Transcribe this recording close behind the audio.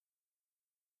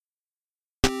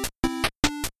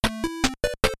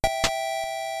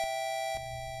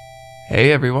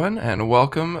Hey everyone, and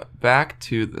welcome back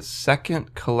to the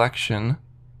second collection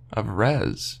of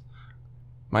Rez.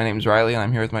 My name's Riley, and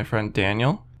I'm here with my friend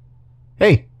Daniel.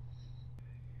 Hey.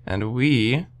 And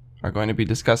we are going to be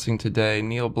discussing today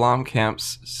Neil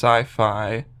Blomkamp's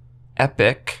sci-fi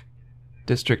epic,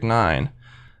 District 9.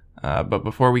 But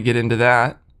before we get into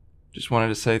that, just wanted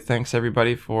to say thanks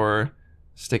everybody for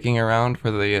sticking around for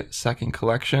the second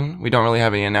collection. We don't really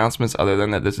have any announcements other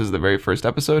than that this is the very first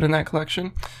episode in that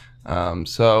collection.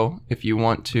 So if you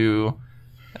want to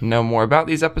know more about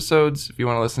these episodes, if you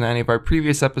want to listen to any of our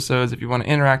previous episodes, if you want to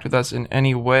interact with us in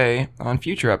any way on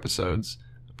future episodes,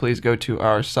 please go to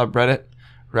our subreddit,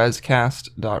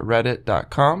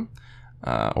 rezcast.reddit.com,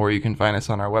 or you can find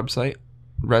us on our website,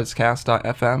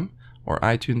 rezcast.fm, or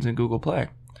iTunes and Google Play.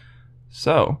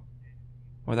 So,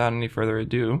 without any further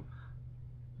ado,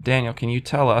 Daniel, can you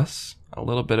tell us a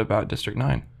little bit about District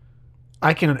 9?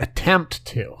 I can attempt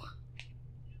to.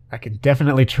 I can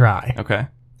definitely try. Okay.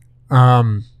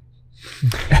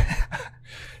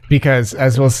 Because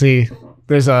as we'll see,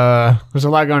 there's a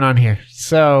lot going on here.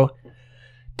 So,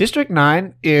 District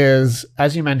 9 is,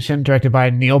 as you mentioned, directed by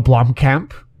Neil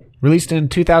Blomkamp, released in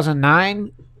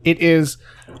 2009. It is,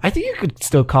 I think you could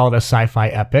still call it a sci-fi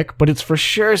epic, but it's for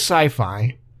sure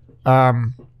sci-fi.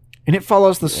 And it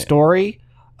follows the story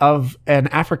of an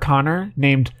Afrikaner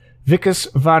named Wikus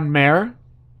van Meer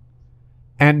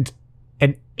and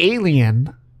an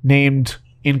alien named,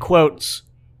 in quotes,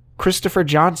 Christopher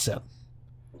Johnson,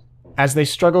 as they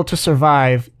struggle to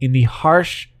survive in the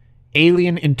harsh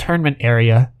alien internment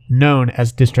area known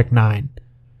as District 9.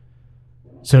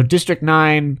 So District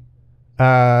 9,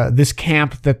 this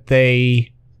camp that their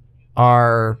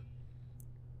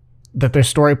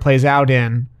story plays out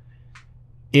in,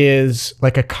 is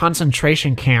like a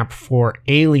concentration camp for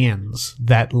aliens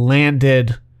that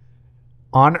landed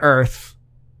on Earth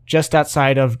just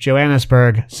outside of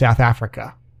Johannesburg, South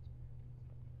Africa.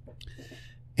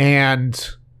 And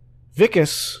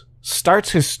Wikus starts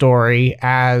his story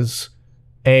as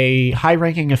a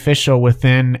high-ranking official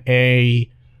within a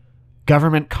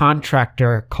government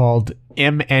contractor called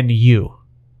MNU.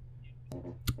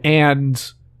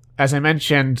 And as I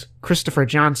mentioned, Christopher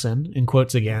Johnson, in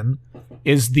quotes again,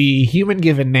 is the human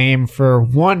given name for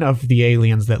one of the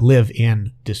aliens that live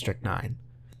in District 9.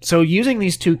 So using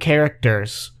these two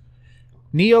characters,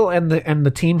 Neil and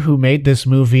the team who made this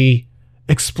movie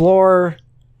explore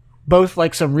both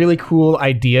like some really cool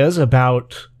ideas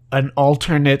about an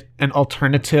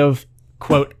alternative,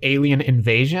 quote, alien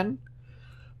invasion,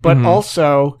 but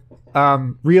also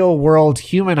real world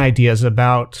human ideas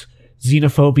about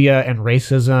xenophobia and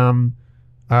racism,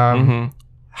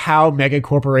 how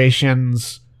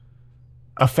megacorporations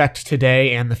affect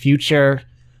today and the future,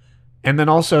 and then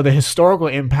also the historical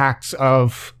impacts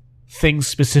of things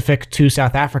specific to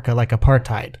South Africa, like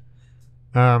apartheid,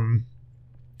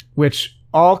 which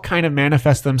all kind of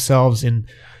manifest themselves in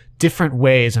different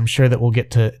ways. I'm sure that we'll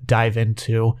get to dive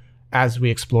into as we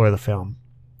explore the film.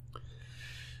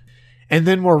 And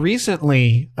then more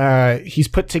recently, he's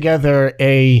put together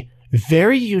a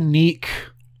very unique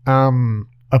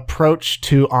approach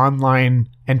to online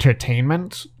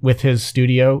entertainment with his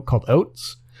studio called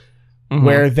Oats,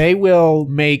 where they will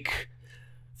make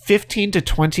 15 to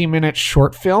 20 minute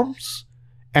short films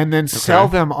and then sell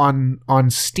them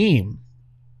on Steam,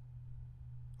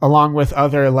 along with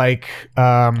other like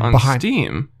on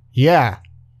Steam. Yeah,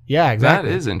 exactly. That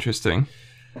is interesting.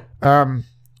 The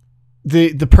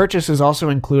purchases also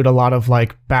include a lot of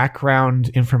like background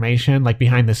information, like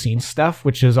behind the scenes stuff,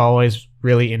 which is always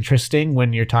really interesting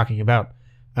when you're talking about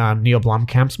Neil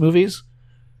Blomkamp's movies.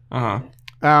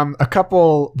 A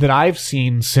couple that I've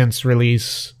seen since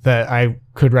release that I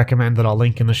could recommend that I'll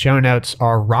link in the show notes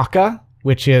are Raka,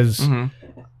 which is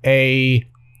a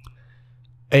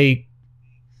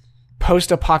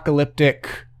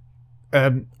post-apocalyptic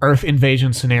Earth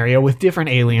invasion scenario with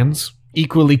different aliens,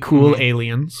 equally cool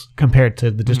aliens compared to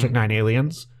the District 9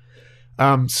 aliens,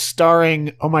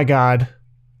 starring, oh my god,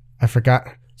 I forgot,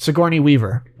 Sigourney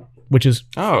Weaver, which is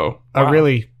a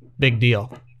really big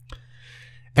deal.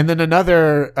 And then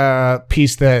another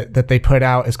piece that they put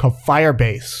out is called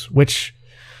Firebase, which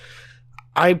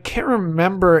I can't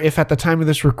remember if at the time of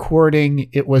this recording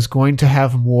it was going to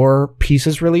have more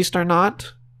pieces released or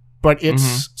not, but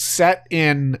it's set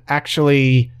in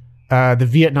actually the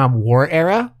Vietnam War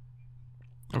era.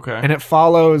 Okay. And it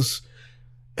follows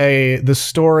the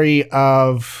story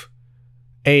of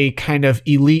a kind of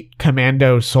elite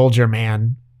commando soldier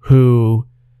man who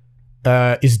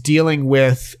is dealing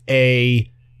with a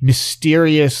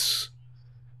mysterious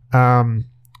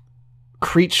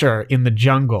creature in the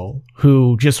jungle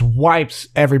who just wipes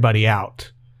everybody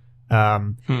out.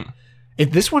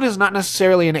 This one is not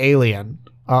necessarily an alien.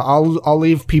 I'll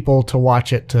leave people to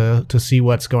watch it to see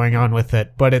what's going on with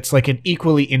it, but it's like an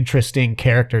equally interesting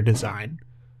character design.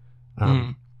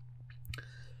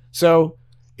 So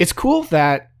it's cool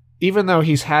that even though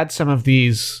he's had some of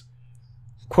these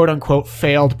quote unquote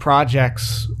failed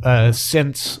projects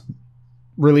since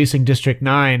releasing District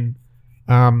 9,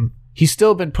 he's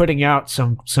still been putting out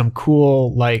some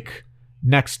cool, like,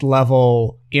 next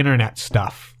level internet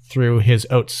stuff through his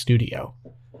Oats studio.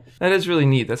 That is really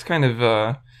neat. That's kind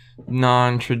of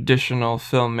non-traditional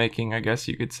filmmaking, I guess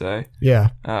you could say. Yeah.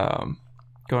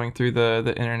 Going through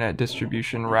the internet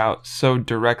distribution route so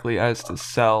directly as to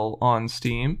sell on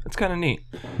Steam. It's kind of neat.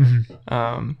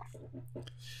 Mm-hmm.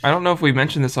 I don't know if we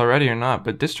mentioned this already or not,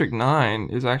 but District 9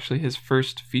 is actually his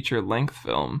first feature-length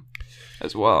film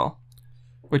as well,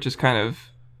 which is kind of...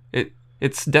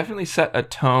 It's definitely set a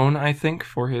tone, I think,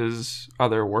 for his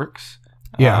other works.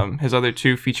 Yeah. His other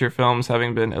two feature films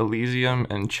having been Elysium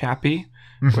and Chappie,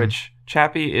 which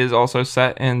Chappie is also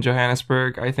set in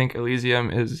Johannesburg. I think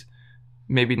Elysium is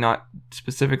maybe not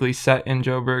specifically set in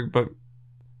Joburg, but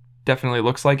definitely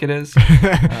looks like it is.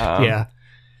 Yeah.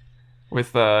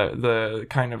 With the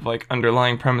kind of like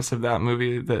underlying premise of that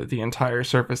movie, the entire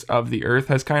surface of the Earth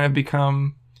has kind of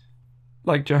become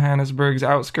like Johannesburg's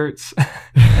outskirts.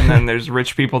 And then there's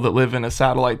rich people that live in a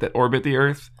satellite that orbit the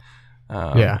Earth.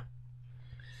 Yeah.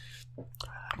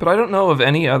 But I don't know of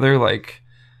any other like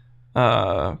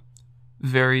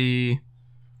very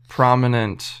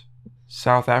prominent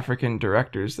South African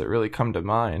directors that really come to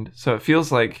mind. So it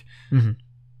feels like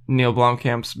Neil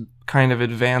Blomkamp's kind of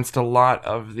advanced a lot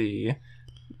of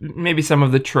maybe some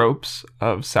of the tropes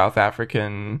of South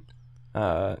African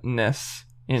ness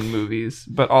in movies,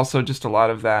 but also just a lot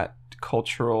of that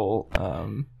cultural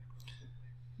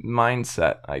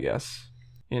mindset, I guess.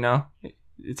 You know?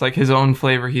 It's like his own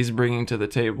flavor he's bringing to the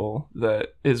table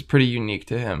that is pretty unique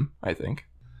to him, I think.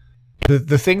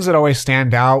 The things that always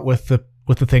stand out with the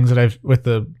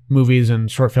movies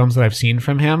and short films that I've seen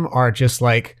from him are just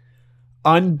like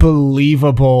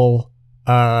unbelievable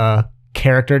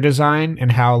character design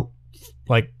and how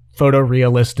like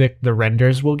photorealistic the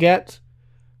renders will get,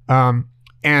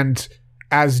 and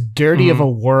as dirty of a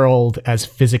world as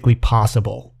physically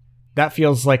possible. That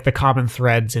feels like the common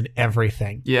threads in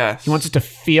everything. Yes. He wants it to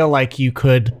feel like you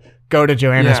could go to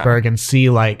Johannesburg and see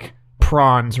like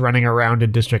prawns running around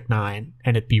in District 9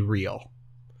 and it be real.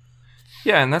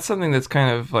 Yeah, and that's something that's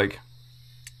kind of like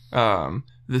the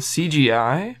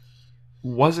CGI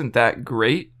wasn't that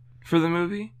great for the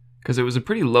movie because it was a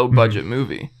pretty low budget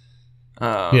movie.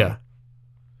 Yeah.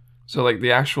 So like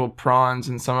the actual prawns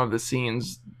in some of the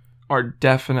scenes are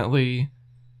definitely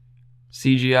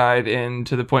CGI'd in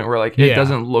to the point where like it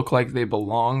doesn't look like they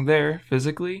belong there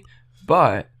physically,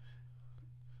 but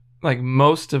like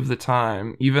most of the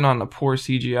time, even on a poor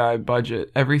CGI budget,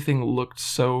 everything looked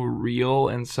so real,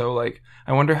 and so like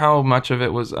I wonder how much of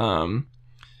it was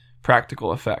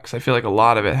practical effects. I feel like a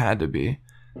lot of it had to be,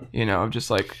 you know, just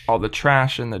like all the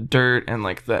trash and the dirt and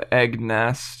like the egg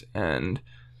nest and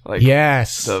like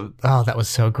that was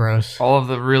so gross. All of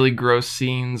the really gross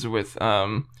scenes with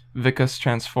Vickers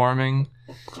transforming,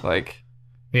 like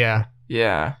there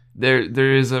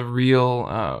is a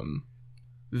real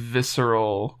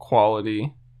visceral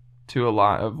quality to a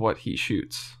lot of what he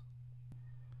shoots.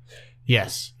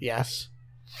 Yes.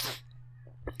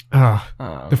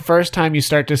 The first time you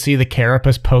start to see the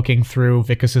carapace poking through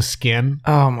Vickers' skin,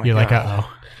 you're like, uh-oh.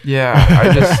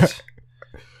 Yeah,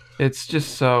 it's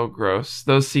just so gross.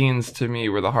 Those scenes to me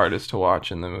were the hardest to watch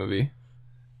in the movie.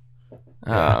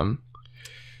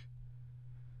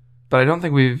 But I don't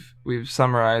think we've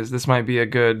summarized. This might be a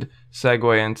good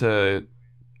segue into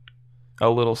a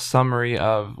little summary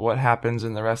of what happens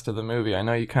in the rest of the movie. I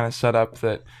know you kind of set up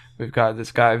that we've got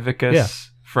this guy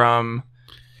Vickers from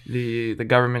the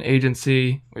government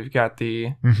agency. We've got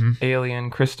the alien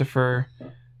Christopher,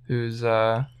 who's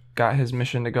got his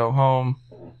mission to go home.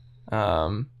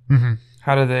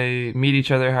 How do they meet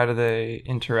each other? How do they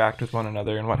interact with one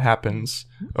another? And what happens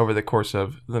over the course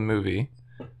of the movie?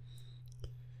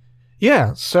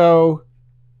 Yeah, so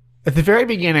at the very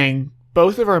beginning,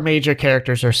 both of our major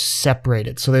characters are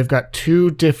separated. So they've got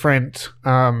two different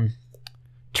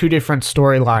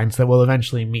storylines that will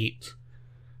eventually meet.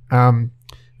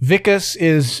 Vickers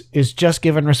is just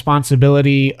given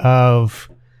responsibility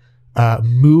of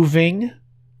moving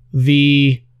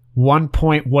the 1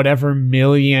 point whatever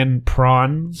million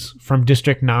prawns from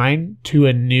District 9 to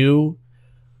a new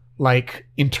like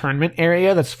internment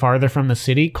area that's farther from the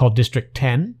city called District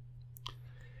 10.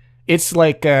 It's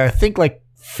like think like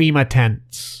FEMA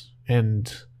tents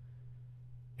and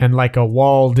and like a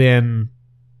walled-in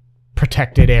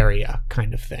protected area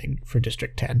kind of thing for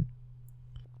District 10.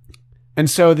 And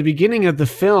so the beginning of the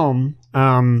film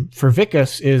for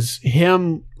Vicus is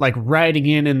him like riding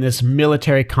in this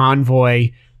military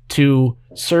convoy to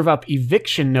serve up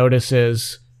eviction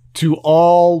notices to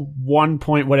all 1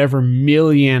 point whatever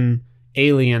million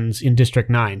aliens in District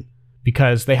 9,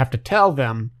 because they have to tell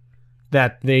them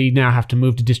that they now have to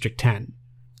move to District 10,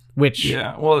 which...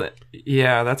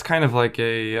 Yeah, that's kind of like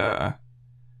a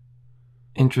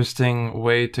interesting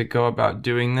way to go about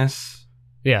doing this.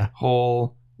 Yeah.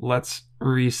 Whole, let's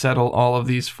resettle all of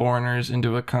these foreigners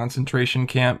into a concentration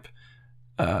camp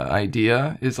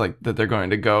idea is like that they're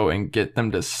going to go and get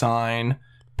them to sign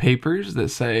papers that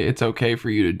say it's okay for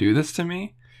you to do this to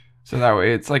me. So that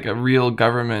way it's like a real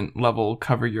government level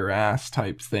cover your ass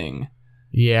type thing.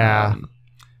 Yeah.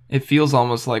 It feels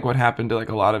almost like what happened to like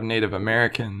a lot of Native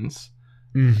Americans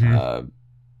in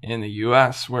the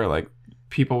US, where like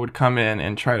people would come in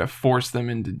and try to force them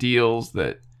into deals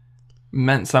that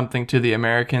meant something to the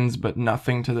Americans but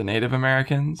nothing to the Native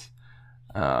Americans.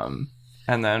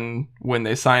 And then when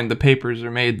they signed the papers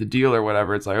or made the deal or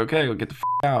whatever, it's like, okay, we'll get the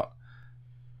out.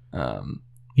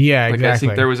 Yeah, like exactly. I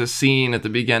think there was a scene at the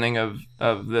beginning of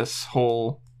this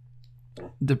whole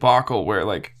debacle where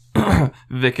like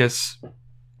Vicus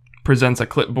presents a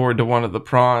clipboard to one of the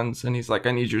prawns and he's like,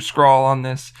 I need your scrawl on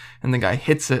this, and the guy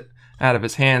hits it out of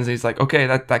his hands and he's like, okay,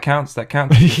 that counts.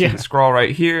 Yeah. The scrawl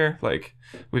right here, like,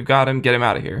 we've got him, get him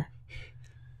out of here.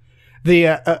 The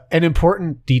an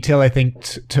important detail I think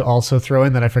to also throw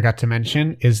in that I forgot to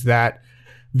mention is that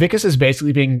Vicus is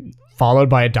basically being followed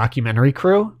by a documentary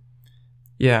crew.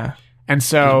 Yeah. And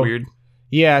so weird.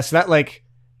 Yeah, so that like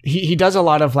he does a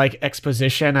lot of like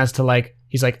exposition as to like,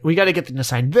 he's like, we got to get them to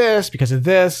sign this because of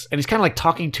this, and he's kind of like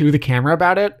talking to the camera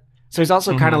about it. So he's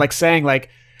also kind of like saying like,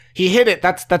 he hit it,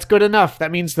 that's good enough,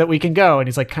 that means that we can go, and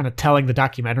he's like kind of telling the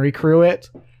documentary crew it.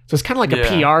 So it's kind of like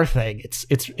a PR thing.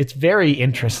 It's very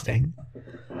interesting.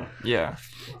 Yeah.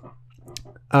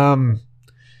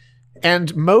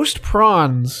 And most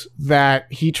prawns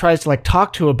that he tries to like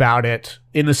talk to about it,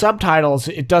 in the subtitles,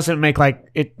 it doesn't make like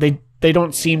it. They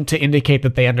don't seem to indicate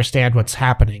that they understand what's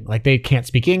happening. Like they can't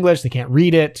speak English, they can't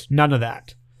read it, none of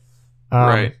that.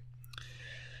 Right.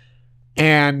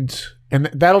 And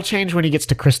that'll change when he gets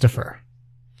to Christopher,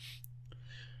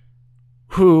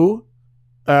 who,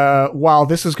 while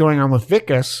this is going on with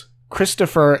Vicus,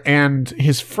 Christopher and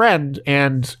his friend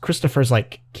and Christopher's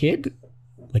like kid,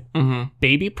 like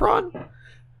baby prawn.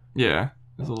 Yeah,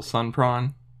 his little son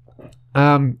prawn.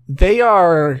 They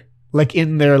are like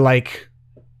in their like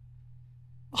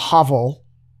hovel,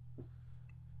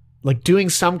 like doing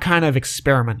some kind of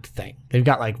experiment thing. They've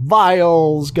got like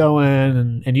vials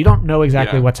going, and you don't know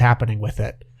exactly what's happening with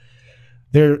it.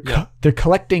 They're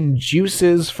collecting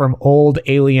juices from old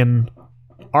alien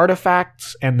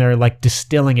artifacts, and they're like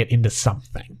distilling it into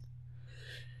something.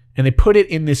 And they put it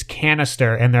in this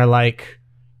canister, and they're like,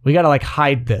 we gotta like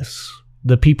hide this.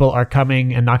 The people are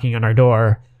coming and knocking on our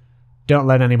door. Don't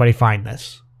let anybody find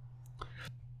this.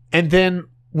 And then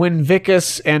when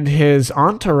Vicus and his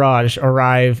entourage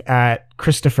arrive at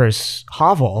Christopher's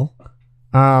hovel,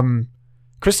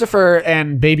 Christopher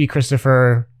and baby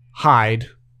Christopher hide,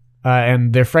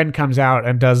 and their friend comes out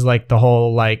and does like the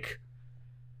whole like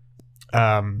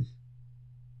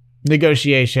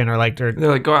negotiation, or like they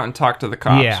like go out and talk to the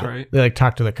cops, right? They like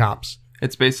talk to the cops.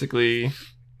 It's basically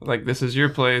like, this is your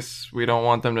place. We don't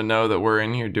want them to know that we're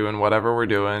in here doing whatever we're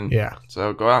doing. Yeah.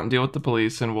 So go out and deal with the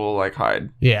police, and we'll like hide.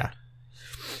 Yeah.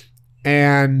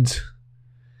 And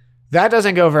that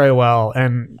doesn't go very well,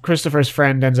 and Christopher's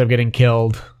friend ends up getting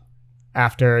killed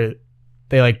after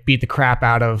they like beat the crap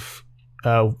out of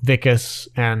Vicus,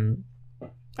 and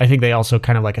I think they also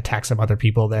kind of like attack some other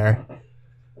people there.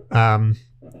 And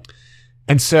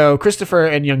so Christopher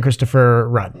and young Christopher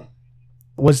run.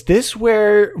 Was this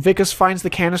where Vicus finds the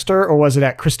canister, or was it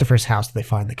at Christopher's house that they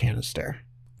find the canister?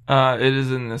 It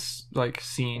is in this like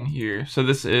scene here. So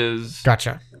this is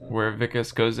gotcha where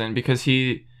Vicus goes in, because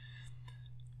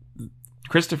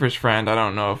Christopher's friend, I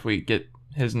don't know if we get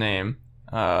his name.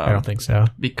 I don't think so.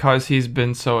 Because he's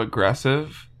been so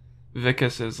aggressive,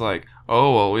 Vicus is like,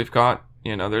 oh, well, we've got,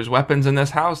 there's weapons in this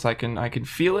house. I can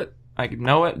feel it. I can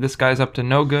know it. This guy's up to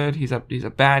no good. He's a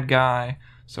bad guy.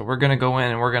 So we're going to go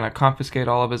in and we're going to confiscate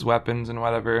all of his weapons and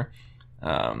whatever.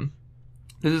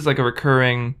 This is like a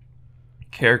recurring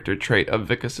character trait of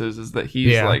Vicus's, is that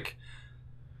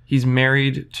he's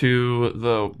married to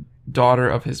the daughter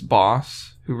of his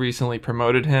boss who recently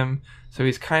promoted him. So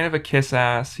he's kind of a kiss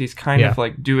ass. He's kind of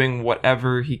like doing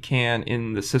whatever he can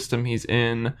in the system he's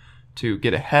in to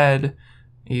get ahead.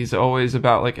 He's always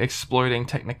about like exploiting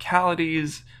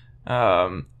technicalities,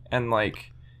 and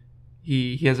like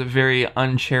he has a very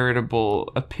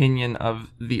uncharitable opinion of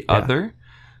the other.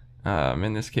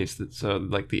 In this case, so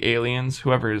like the aliens,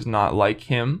 whoever is not like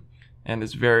him, and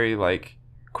is very like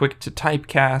quick to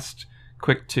typecast,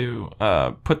 quick to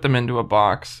put them into a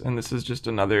box. And this is just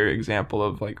another example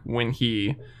of like when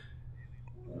he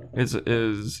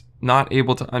is not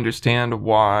able to understand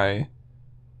why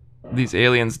these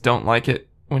aliens don't like it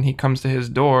when he comes to his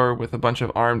door with a bunch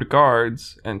of armed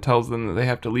guards and tells them that they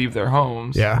have to leave their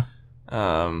homes. Yeah.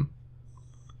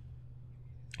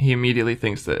 He immediately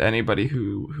thinks that anybody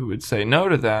who would say no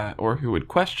to that or who would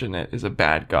question it is a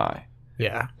bad guy.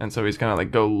 Yeah. And so he's gonna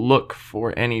like go look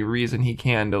for any reason he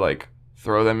can to like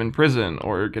throw them in prison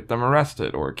or get them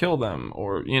arrested or kill them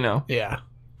or, you know, Yeah.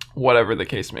 whatever the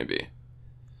case may be.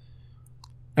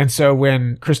 And so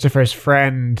when Christopher's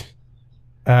friend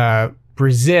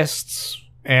resists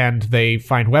and they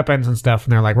find weapons and stuff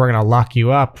and they're like, we're going to lock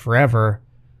you up forever,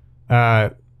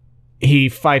 he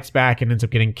fights back and ends up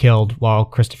getting killed while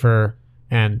Christopher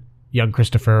and young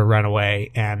Christopher run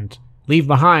away and leave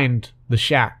behind the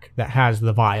shack that has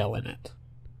the vial in it.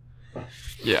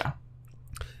 Yeah.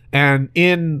 And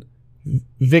in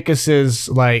Vicus's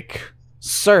like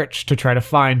search to try to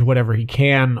find whatever he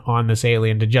can on this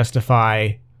alien to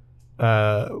justify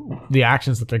the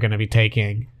actions that they're going to be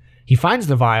taking, he finds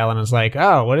the vial and is like,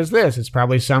 oh, what is this? It's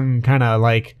probably some kind of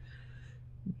like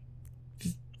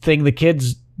thing the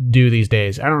kids do these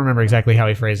days. I don't remember exactly how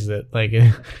he phrases it. Like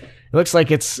it looks like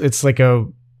it's like a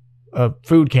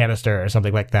food canister or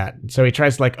something like that. So he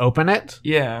tries to like open it.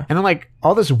 Yeah. And then like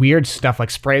all this weird stuff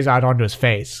like sprays out onto his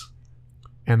face.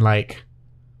 And like,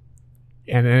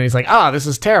 and then he's like, oh, this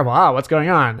is terrible. Oh, what's going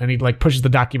on? And he like pushes the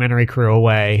documentary crew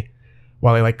away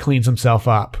while he like cleans himself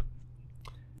up.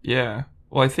 Yeah.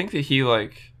 Well, I think that he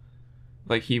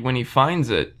when he finds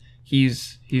it,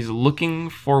 he's looking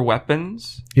for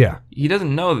weapons. Yeah. He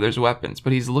doesn't know that there's weapons,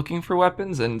 but he's looking for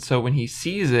weapons. And so when he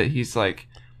sees it, he's like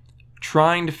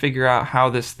trying to figure out how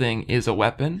this thing is a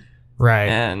weapon. Right.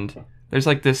 And there's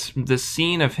like this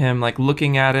scene of him like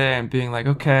looking at it and being like,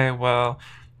 okay, well,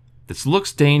 this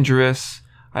looks dangerous.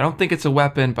 I don't think it's a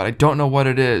weapon, but I don't know what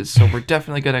it is. So we're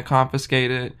definitely going to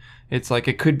confiscate it. It's like,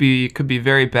 it could be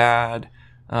very bad.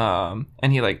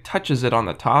 And he like touches it on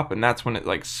the top, and that's when it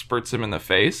like spurts him in the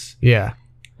face. Yeah.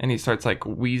 And he starts like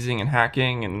wheezing and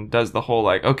hacking and does the whole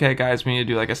like, okay, guys, we need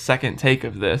to do like a second take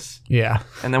of this. Yeah.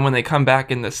 And then when they come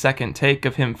back in the second take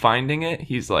of him finding it,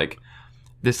 he's like,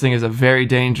 this thing is a very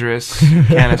dangerous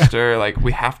canister. Like,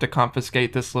 we have to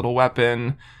confiscate this little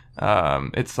weapon.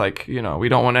 It's like, you know, we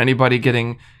don't want anybody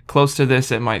getting close to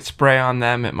this. It might spray on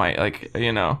them. It might like,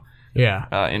 you know,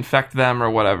 infect them or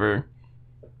whatever.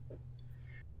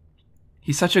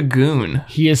 He's such a goon.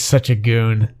 He is such a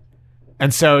goon.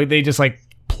 And so they just like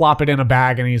plop it in a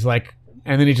bag, and he's like,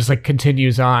 and then he just like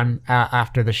continues on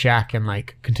after the shack and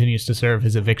like continues to serve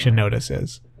his eviction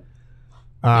notices.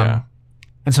 Yeah.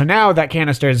 And so now that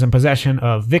canister is in possession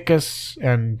of Vicus,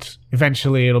 and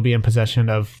eventually it'll be in possession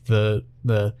of the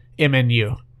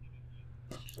MNU.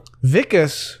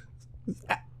 Vicus,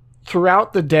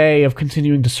 throughout the day of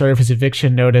continuing to serve his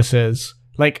eviction notices,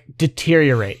 like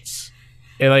deteriorates.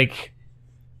 It like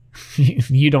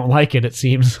you don't like it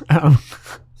seems.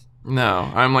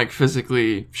 No, I'm like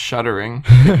physically shuddering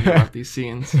thinking about these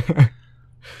scenes.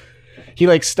 He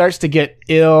like starts to get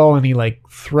ill, and he like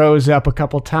throws up a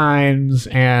couple times,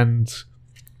 and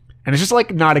it's just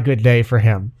like not a good day for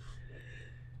him.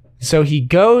 So he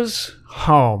goes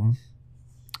home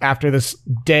after this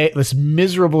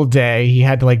miserable day. He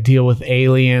had to like deal with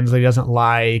aliens that he doesn't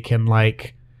like and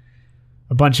like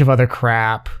a bunch of other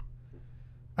crap.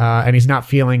 And he's not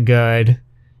feeling good.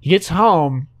 He gets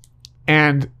home,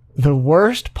 and the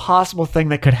worst possible thing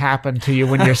that could happen to you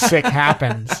when you're sick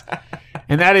happens.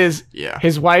 And that is,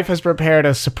 his wife has prepared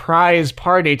a surprise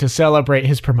party to celebrate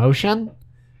his promotion.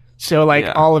 So, like,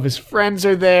 all of his friends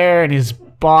are there, and his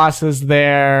boss is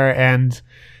there, and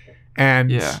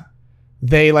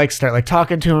they, like, start, like,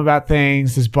 talking to him about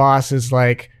things. His boss is,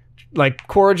 like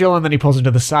cordial, and then he pulls him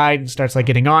to the side and starts, like,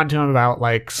 getting on to him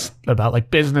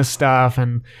about business stuff.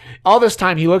 And all this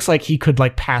time, he looks like he could,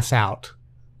 like, pass out.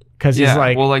 Because he's,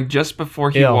 like... Well, like, just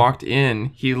before he walked in,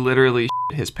 he literally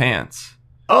shit his pants.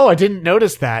 Oh, I didn't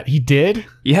notice that. He did?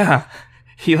 Yeah.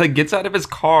 He, like, gets out of his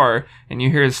car, and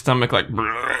you hear his stomach, like,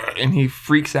 and he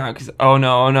freaks out, because, oh,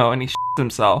 no, and he shits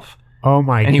himself. Oh,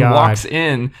 my God. And he walks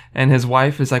in, and his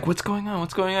wife is like, what's going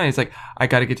on? He's like, I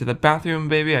gotta get to the bathroom,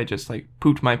 baby. I just, like,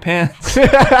 pooped my pants.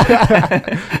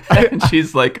 And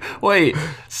she's like, wait,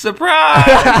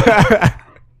 surprise!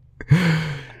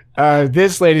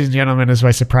 This, ladies and gentlemen, is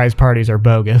why surprise parties are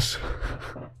bogus.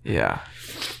 Yeah.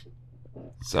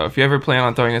 So if you ever plan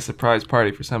on throwing a surprise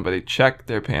party for somebody, check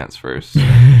their pants first.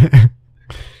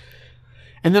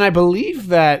 And then I believe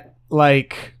that,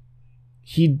 like,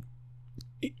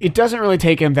 it doesn't really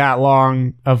take him that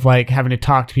long of, like, having to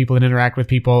talk to people and interact with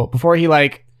people before he,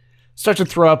 like, starts to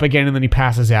throw up again and then he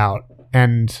passes out.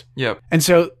 And Yep. and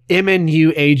so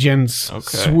MNU agents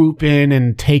swoop in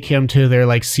and take him to their,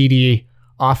 like, CD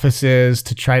offices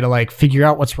to try to, like, figure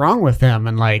out what's wrong with him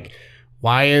and, like,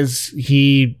 why is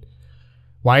he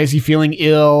feeling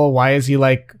ill? Why is he,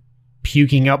 like,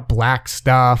 puking up black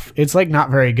stuff? It's, like, not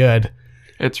very good.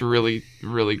 It's really,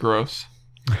 really gross.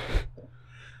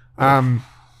 And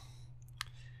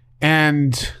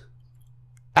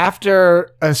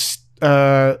after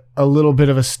a little bit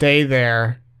of a stay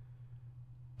there,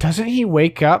 doesn't he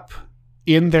wake up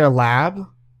in their lab?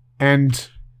 And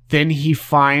then he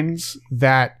finds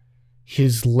that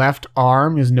his left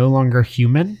arm is no longer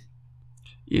human?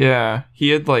 Yeah, he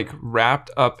had, like, wrapped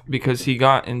up because he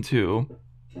got into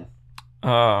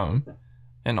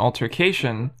an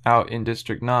altercation out in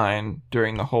District 9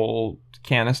 during the whole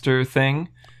canister thing.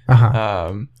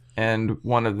 And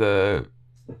one of the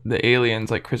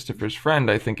aliens, like Christopher's friend,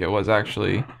 I think it was,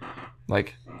 actually,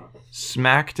 like,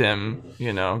 smacked him,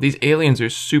 you know. These aliens are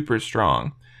super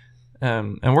strong.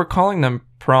 And we're calling them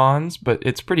prawns, but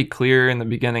it's pretty clear in the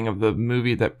beginning of the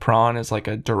movie that prawn is, like,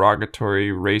 a derogatory,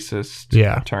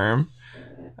 racist term.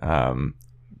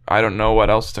 I don't know what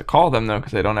else to call them, though,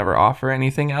 because they don't ever offer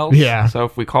anything else. Yeah. So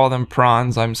if we call them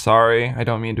prawns, I'm sorry. I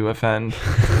don't mean to offend.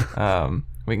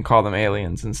 We can call them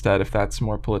aliens instead if that's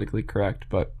more politically correct.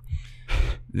 But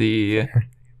the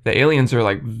aliens are,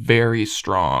 like, very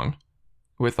strong.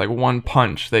 With, like, one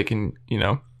punch, they can, you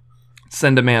know,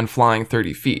 send a man flying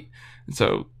 30 feet. And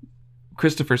so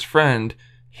Christopher's friend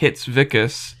hits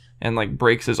Vicus and, like,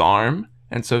 breaks his arm.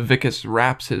 And so Vicus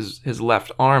wraps his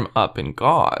left arm up in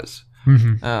gauze.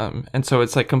 Mm-hmm. And so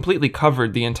it's, like, completely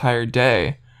covered the entire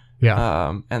day.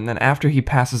 Yeah. And then after he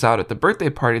passes out at the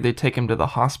birthday party, they take him to the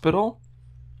hospital.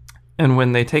 And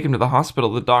when they take him to the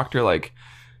hospital, the doctor, like,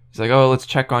 he's like, oh, let's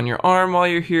check on your arm while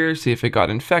you're here, see if it got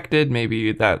infected.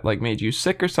 Maybe that, like, made you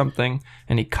sick or something.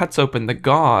 And he cuts open the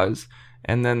gauze,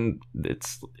 and then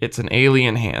it's an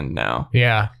alien hand now.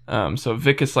 Yeah. So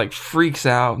Vicus, like, freaks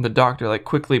out, and the doctor, like,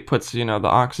 quickly puts, you know, the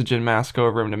oxygen mask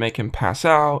over him to make him pass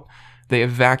out. They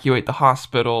evacuate the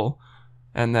hospital,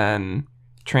 and then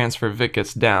transfer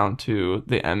Vicus down to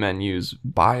the MNU's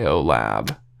bio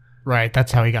lab. Right,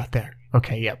 that's how he got there.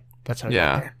 Okay, yep. That's how he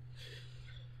got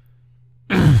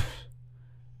there.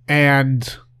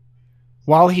 And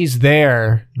while he's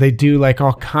there, they do, like,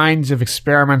 all kinds of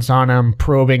experiments on him,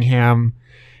 probing him.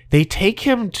 They take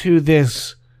him to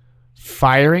this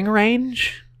firing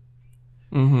range,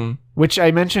 which I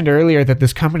mentioned earlier that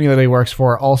this company that he works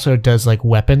for also does, like,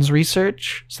 weapons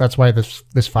research. So that's why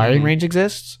this firing range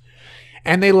exists.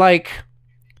 And they, like,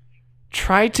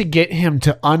 try to get him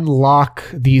to unlock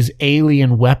these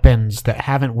alien weapons that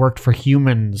haven't worked for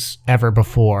humans ever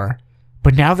before.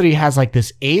 But now that he has, like,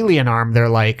 this alien arm, they're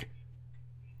like,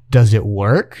 does it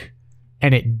work?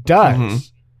 And it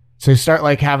does. So they start,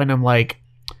 like, having him, like,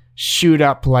 shoot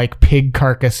up, like, pig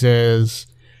carcasses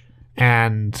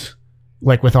and,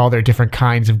 like, with all their different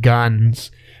kinds of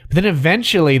guns. But then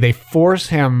eventually they force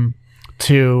him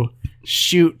to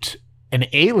shoot an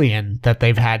alien that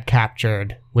they've had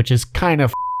captured, which is kind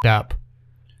of up.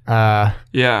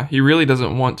 Yeah, he really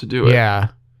doesn't want to do it. Yeah.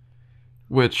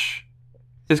 Which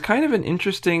is kind of an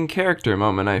interesting character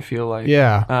moment, I feel like.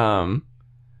 Yeah.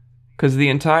 Because the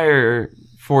entire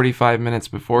 45 minutes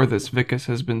before this, Vicus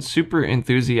has been super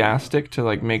enthusiastic to,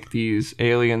 like, make these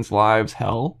aliens' lives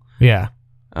hell. Yeah.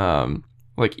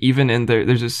 Like, even in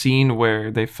there's a scene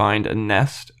where they find a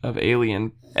nest of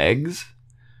alien eggs.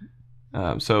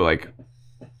 So, like,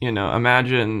 you know,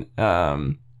 imagine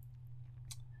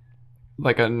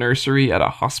like a nursery at a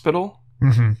hospital.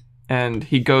 And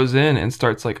he goes in and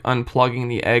starts, like, unplugging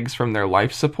the eggs from their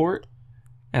life support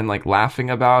and, like, laughing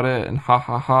about it and ha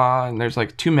ha ha. And there's,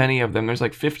 like, too many of them. There's,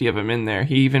 like, 50 of them in there.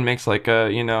 He even makes, like,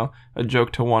 a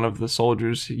joke to one of the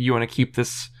soldiers. You want to keep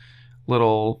this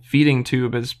little feeding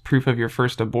tube as proof of your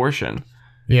first abortion.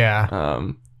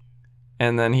 Yeah.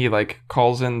 And then he, like,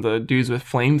 calls in the dudes with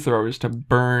flamethrowers to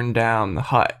burn down the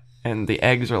hut. And the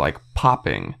eggs are, like,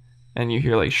 popping. And you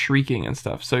hear, like, shrieking and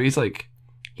stuff. So he's, like,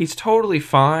 he's totally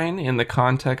fine in the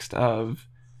context of,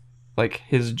 like,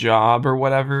 his job or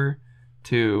whatever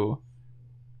to,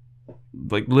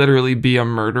 like, literally be a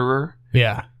murderer.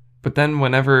 Yeah. But then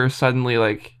whenever suddenly,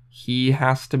 like, he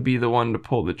has to be the one to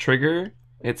pull the trigger,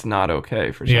 it's not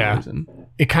okay for some Yeah. reason.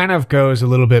 It kind of goes a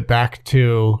little bit back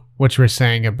to what you were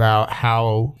saying about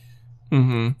how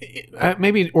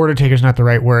maybe order taker is not the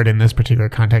right word in this particular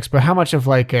context, but how much of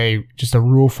like just a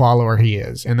rule follower he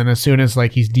is. And then as soon as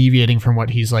like he's deviating from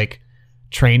what he's like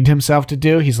trained himself to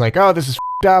do, he's like, oh, this is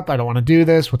f***ed up. I don't want to do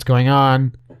this. What's going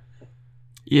on?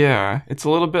 Yeah, it's a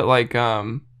little bit like,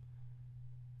 a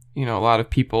lot of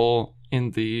people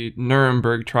in the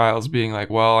Nuremberg trials being like,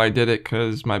 well, I did it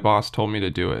because my boss told me to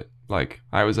do it. Like,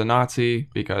 I was a Nazi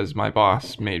because my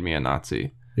boss made me a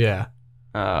Nazi. Yeah.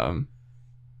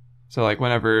 So, like,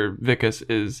 whenever Vicus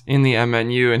is in the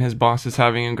MNU and his boss is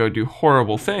having him go do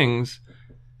horrible things,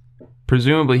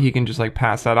 presumably he can just, like,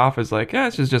 pass that off as, like, yeah,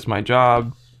 this is just my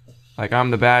job. Like,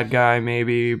 I'm the bad guy,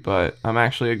 maybe, but I'm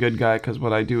actually a good guy because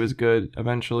what I do is good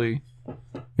eventually.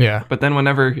 Yeah. But then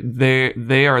whenever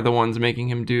they are the ones making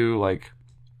him do, like,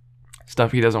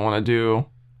 stuff he doesn't want to do,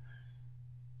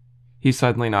 he's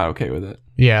suddenly not okay with it.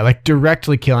 Yeah, like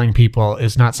directly killing people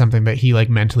is not something that he like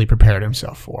mentally prepared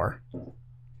himself for.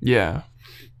 Yeah.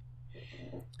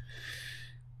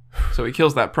 So he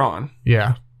kills that prawn.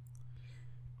 Yeah.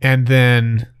 And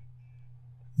then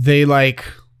they like,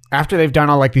 after they've done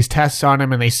all like these tests on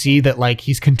him and they see that like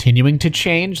he's continuing to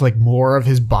change, like more of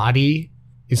his body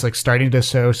is like starting to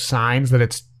show signs that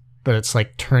it's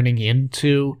like turning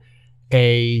into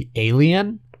a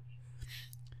alien.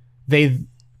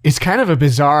 It's kind of a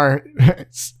bizarre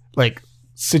like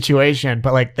situation,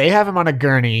 but like they have him on a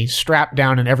gurney strapped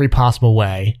down in every possible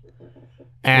way.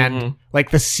 And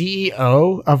like the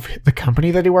CEO of the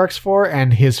company that he works for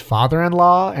and his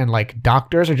father-in-law and like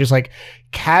doctors are just like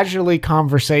casually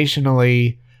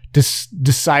conversationally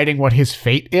deciding what his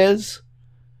fate is.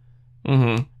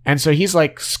 And so he's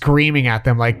like screaming at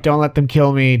them like, don't let them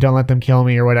kill me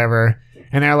or whatever.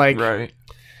 And they're like, right.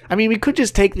 I mean, we could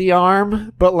just take the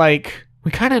arm, but like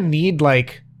we kind of need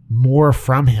like more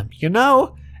from him, you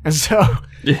know? And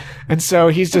so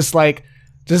he's just like,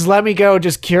 just let me go,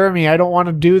 just cure me. I don't want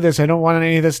to do this. I don't want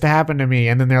any of this to happen to me.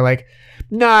 And then they're like,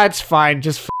 nah, it's fine.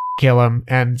 Just kill him.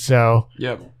 And so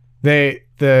the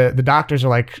doctors are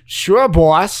like, sure,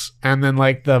 boss. And then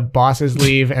like the bosses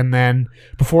leave. And then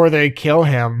before they kill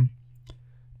him,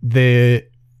 he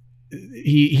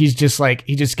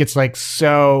just gets like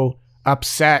so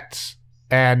upset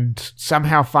and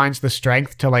somehow finds the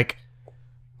strength to like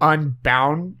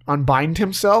unbind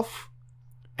himself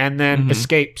and then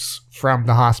escapes from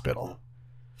the hospital.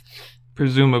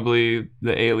 Presumably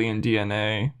the alien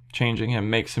DNA changing him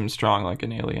makes him strong like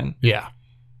an alien. Yeah.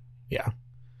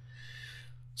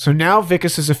 So now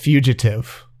Vicus is a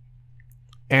fugitive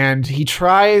and he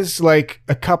tries like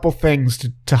a couple things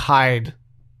to hide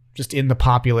just in the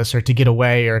populace or to get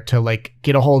away or to like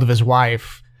get a hold of his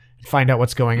wife and find out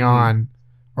what's going on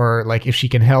or like if she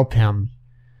can help him.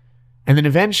 And then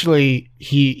eventually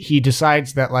he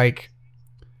decides that like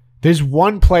there's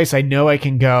one place I know I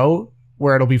can go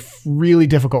where it'll be really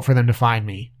difficult for them to find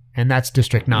me, and that's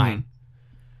District 9.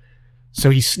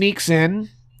 So he sneaks in,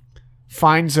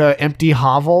 finds an empty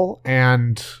hovel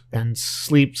and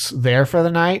sleeps there for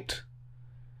the night.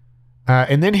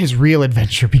 And then his real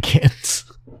adventure begins.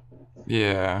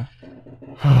 Yeah.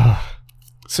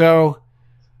 So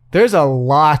there's a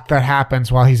lot that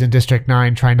happens while he's in District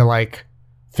 9 trying to like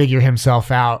figure himself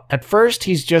out. At first,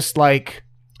 he's just like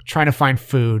trying to find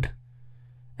food.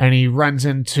 And he runs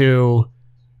into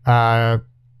that's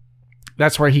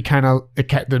where he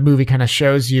the movie kind of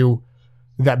shows you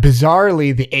that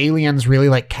bizarrely the aliens really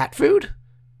like cat food,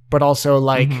 but also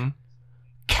like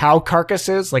cow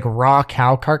carcasses, like raw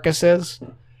cow carcasses.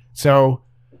 So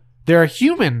there are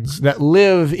humans that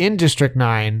live in District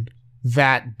 9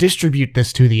 that distribute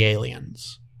this to the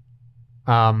aliens.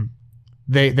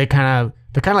 They're kind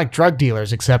of like drug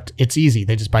dealers, except it's easy.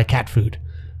 They just buy cat food.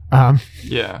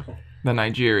 Yeah, the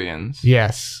Nigerians.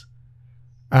 Yes.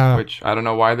 Which I don't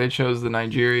know why they chose the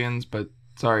Nigerians, but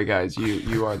sorry guys,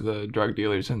 you are the drug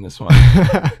dealers in this one.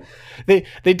 They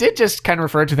did just kind of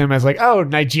refer to them as like, oh,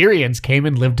 Nigerians came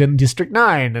and lived in District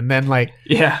 9, and then like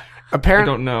I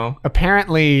don't know.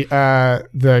 Apparently,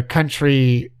 the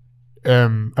country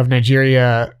of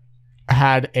Nigeria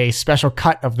had a special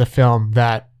cut of the film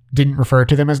that didn't refer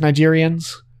to them as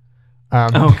Nigerians.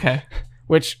 Okay.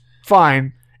 Which,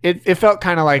 fine. It felt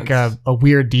kind of like a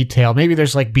weird detail. Maybe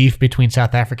there's like beef between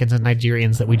South Africans and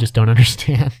Nigerians that we just don't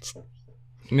understand.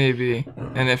 Maybe.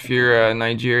 And if you're a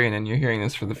Nigerian and you're hearing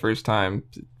this for the first time,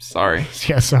 sorry.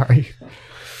 Yeah, sorry.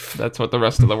 That's what the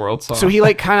rest of the world saw. So he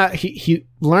like kind of he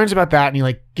learns about that and he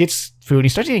like gets food. He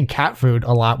starts eating cat food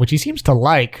a lot, which he seems to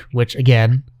like, which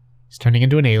again, he's turning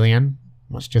into an alien.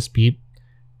 Must just be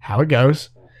how it goes.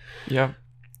 Yeah.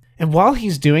 And while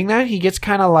he's doing that, he gets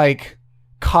kind of like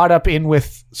caught up in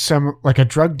with some like a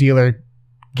drug dealer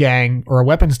gang or a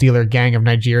weapons dealer gang of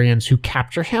Nigerians who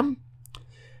capture him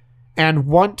and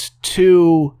want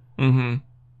to. Mm-hmm.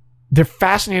 They're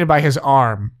fascinated by his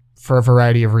arm for a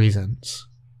variety of reasons.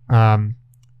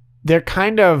 They're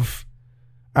kind of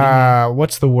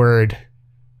what's the word?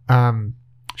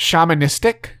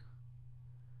 Shamanistic.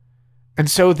 And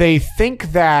so they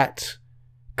think that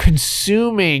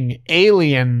consuming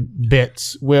alien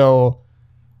bits will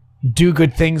do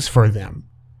good things for them.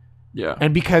 Yeah.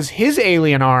 And because his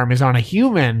alien arm is on a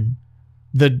human,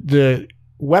 the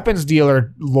weapons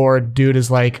dealer lord dude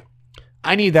is like,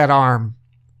 I need that arm.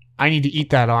 I need to eat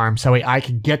that arm so I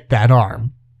can get that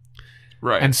arm.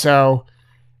 Right. And so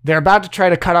they're about to try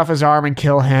to cut off his arm and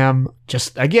kill him,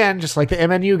 just like the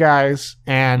MNU guys.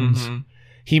 And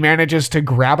he manages to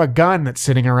grab a gun that's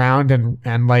sitting around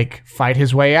and like fight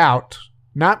his way out.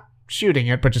 Not shooting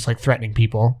it, but just like threatening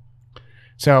people.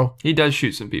 So he does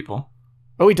shoot some people.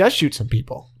 Oh, he does shoot some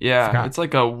people. Yeah, it's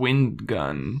like a wind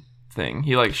gun thing.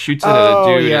 He like shoots it at a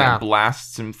dude and it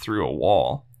blasts him through a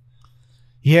wall.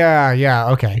 Yeah,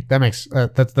 okay. That makes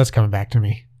that's coming back to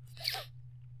me.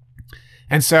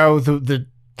 And so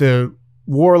the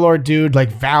warlord dude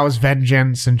like vows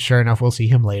vengeance, and sure enough, we'll see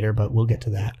him later, but we'll get to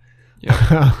that.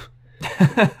 Yeah.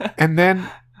 And then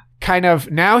kind of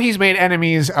now he's made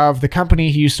enemies of the company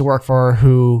he used to work for,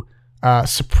 who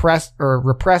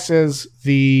represses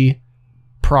the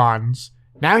prawns.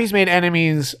 Now he's made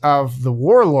enemies of the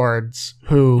warlords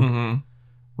who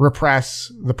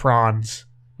repress the prawns.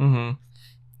 Mm-hmm.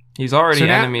 He's already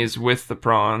enemies with the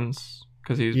prawns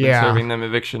because he's been serving them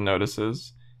eviction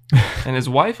notices. And his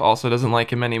wife also doesn't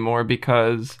like him anymore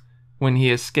because when he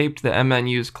escaped the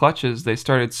MNU's clutches, they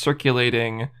started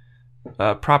circulating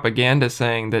propaganda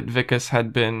saying that Vicus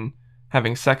had been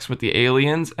having sex with the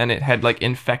aliens and it had like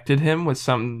infected him with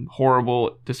some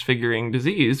horrible disfiguring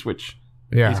disease, which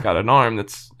he's got an arm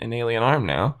that's an alien arm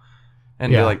now.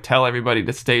 And they like tell everybody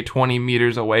to stay 20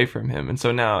 meters away from him. And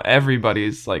so now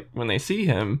everybody's like, when they see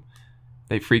him,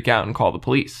 they freak out and call the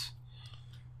police.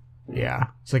 Yeah.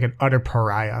 It's like an utter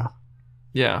pariah.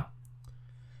 Yeah.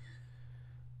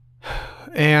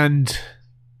 And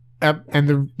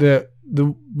the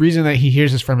reason that he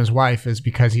hears this from his wife is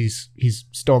because he's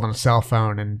stolen a cell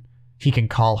phone and he can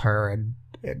call her, and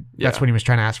that's when he was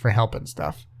trying to ask for help and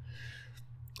stuff.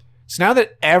 So now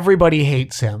that everybody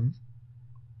hates him,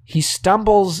 he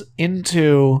stumbles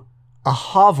into a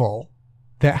hovel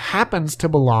that happens to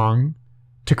belong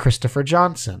to Christopher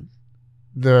Johnson,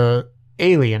 the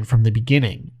alien from the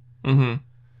beginning. Mm-hmm.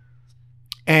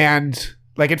 And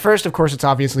like at first, of course, it's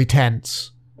obviously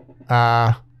tense.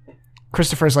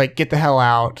 Christopher's like, get the hell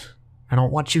out. I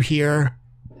don't want you here.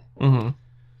 Mm-hmm.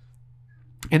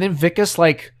 And then Vicus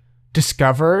like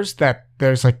discovers that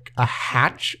there's like a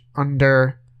hatch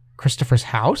under Christopher's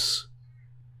house.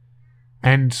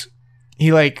 And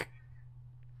he like,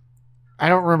 I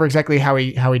don't remember exactly how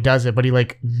he does it, but he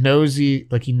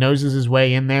noses his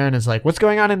way in there and is like, what's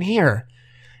going on in here?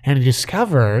 And he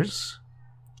discovers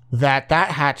that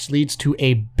hatch leads to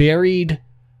a buried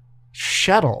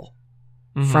shuttle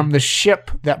from the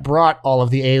ship that brought all of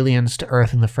the aliens to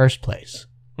Earth in the first place.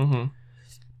 Mm-hmm.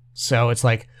 So it's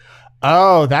like,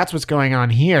 oh, that's what's going on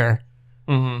here.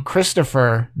 Mm-hmm.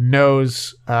 Christopher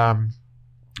knows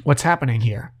what's happening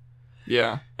here.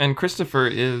 Yeah, and Christopher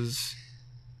is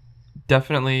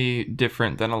definitely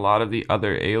different than a lot of the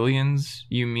other aliens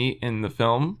you meet in the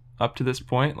film up to this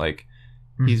point. Like,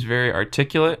 he's very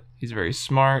articulate. He's very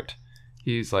smart.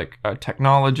 He's like a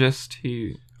technologist.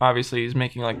 He's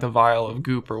making like the vial of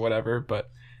goop or whatever, but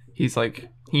he's like,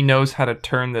 he knows how to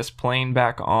turn this plane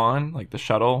back on, like the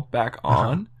shuttle back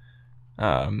on.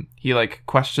 He like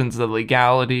questions the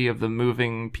legality of the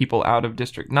moving people out of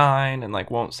District 9 and like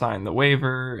won't sign the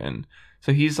waiver. And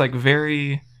so he's like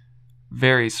very,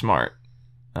 very smart.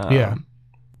 Yeah.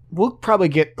 We'll probably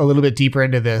get a little bit deeper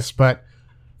into this, but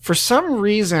for some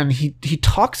reason he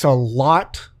talks a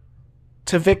lot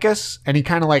to Vicus, and he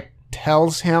kind of like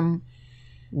tells him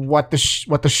what the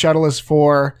shuttle is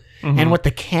for and what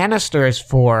the canister is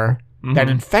for that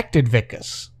infected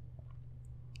Vicus.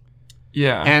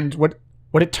 Yeah. And what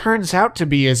it turns out to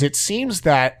be is it seems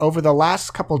that over the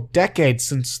last couple decades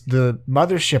since the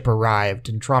mothership arrived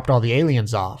and dropped all the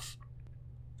aliens off,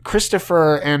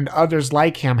 Christopher and others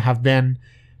like him have been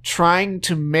trying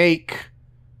to make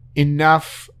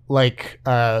enough like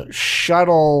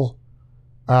shuttle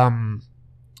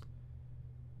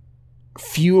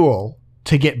fuel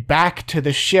to get back to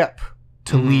the ship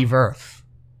to leave Earth.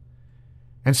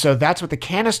 And so that's what the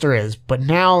canister is. But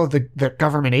now the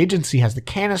government agency has the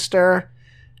canister,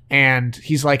 And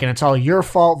he's like, and it's all your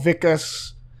fault,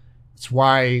 Vicus. It's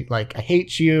why, like, I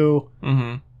hate you.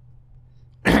 Mm-hmm.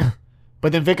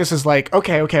 But then Vicus is like,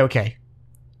 okay.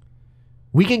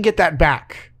 We can get that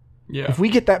back. Yeah. If we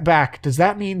get that back, does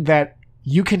that mean that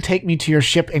you can take me to your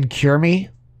ship and cure me?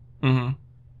 Mm-hmm.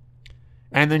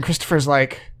 And then Christopher's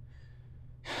like,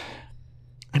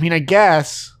 I mean, I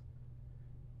guess.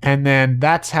 And then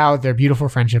that's how their beautiful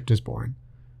friendship is born.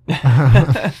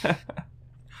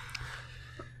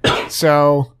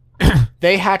 So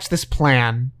they hatch this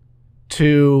plan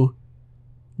to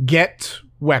get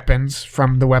weapons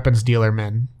from the weapons dealer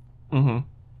men. Mm-hmm.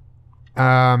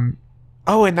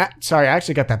 Sorry, I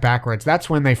actually got that backwards. That's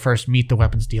when they first meet the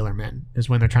weapons dealer men, is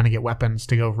when they're trying to get weapons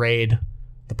to go raid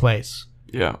the place.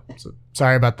 Yeah. So,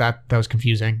 sorry about that. That was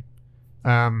confusing.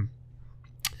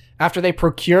 After they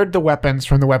procured the weapons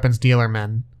from the weapons dealer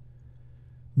men,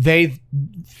 they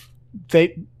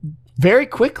very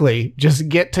quickly just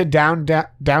get to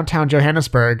downtown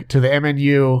Johannesburg to the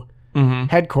MNU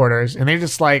headquarters, and they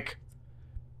just like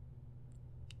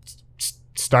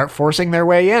start forcing their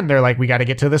way in. They're like, we got to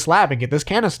get to this lab and get this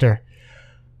canister.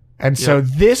 And so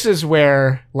this is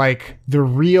where like the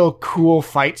real cool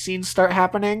fight scenes start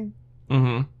happening.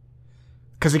 Mm-hmm.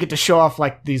 Because they get to show off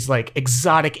like these like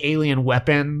exotic alien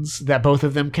weapons that both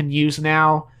of them can use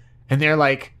now. And they're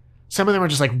like, some of them are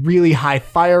just like really high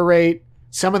fire rate.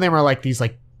 Some of them are like these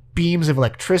like beams of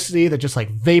electricity that just like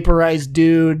vaporize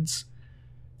dudes.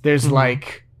 There's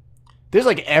like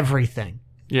everything.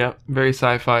 Yeah. Very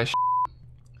sci-fi.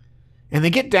 And they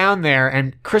get down there,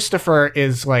 and Christopher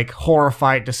is like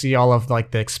horrified to see all of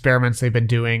like the experiments they've been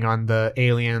doing on the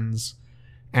aliens.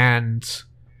 And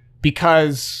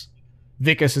because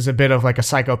Vicus is a bit of like a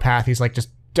psychopath, he's like, just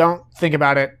don't think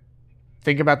about it.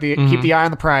 Think about keep the eye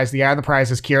on the prize. The eye on the prize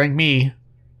is curing me.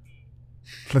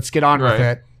 Let's get on with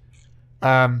it.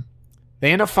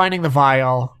 They end up finding the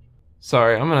vial.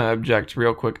 Sorry, I'm going to object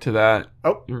real quick to that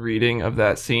reading of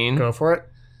that scene. Go for it.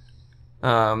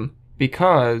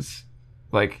 Because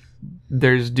like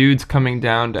there's dudes coming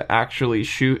down to actually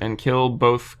shoot and kill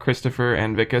both Christopher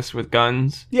and Vicus with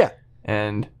guns. Yeah.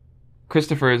 And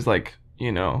Christopher is like,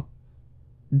 you know,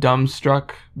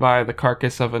 dumbstruck by the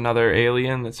carcass of another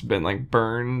alien that's been like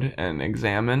burned and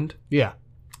examined. Yeah.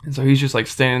 And so he's just like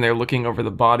standing there looking over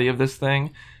the body of this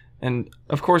thing. And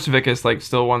of course Vicus like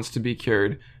still wants to be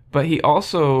cured, but he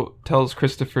also tells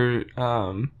Christopher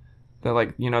that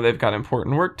like, you know, they've got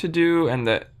important work to do, and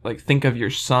that like, think of your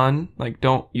son, like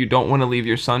you don't want to leave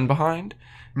your son behind.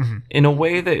 In a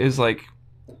way that is like,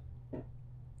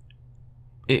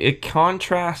 it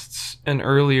contrasts an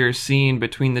earlier scene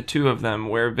between the two of them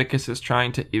where Vicus is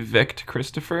trying to evict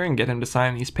Christopher and get him to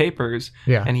sign these papers.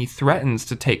 Yeah. And he threatens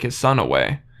to take his son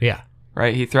away. Yeah.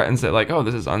 Right? He threatens that like, oh,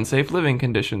 this is unsafe living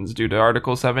conditions due to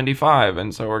Article 75.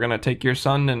 And so we're going to take your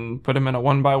son and put him in a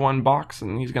 1x1 box,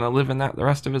 and he's going to live in that the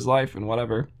rest of his life and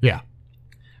whatever. Yeah.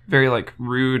 Very like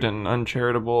rude and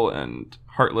uncharitable and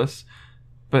heartless.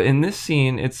 But in this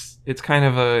scene, it's kind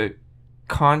of a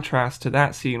contrast to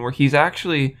that scene where he's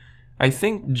actually, I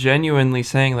think, genuinely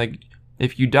saying like,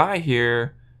 if you die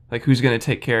here, like, who's going to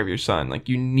take care of your son? Like,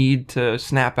 you need to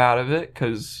snap out of it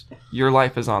because your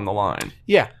life is on the line.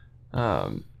 Yeah.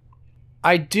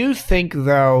 I do think,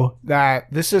 though, that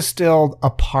this is still a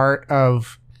part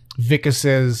of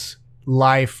Vicus's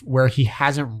life where he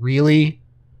hasn't really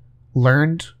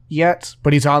learned yet,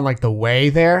 but he's on, like, the way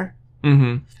there.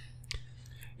 Mm-hmm.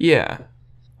 Yeah,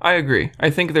 I agree. I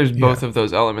think there's both of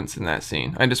those elements in that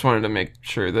scene. I just wanted to make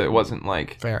sure that it wasn't,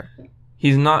 like... Fair.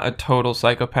 He's not a total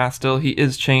psychopath still. He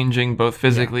is changing both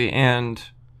physically and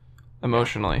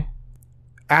emotionally.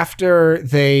 After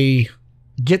they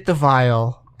get the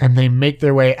vial and they make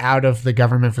their way out of the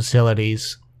government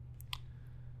facilities,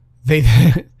 they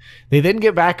then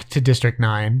get back to District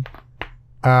 9.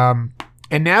 And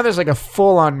now there's like a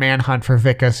full-on manhunt for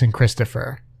Vicus and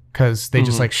Christopher because they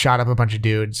just like shot up a bunch of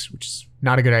dudes, which is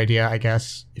not a good idea, I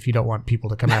guess, if you don't want people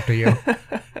to come after you.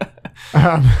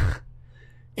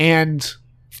 And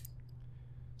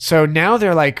so now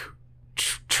they're like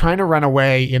trying to run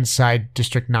away inside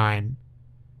District 9.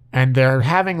 And they're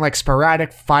having like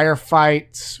sporadic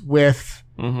firefights with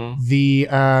the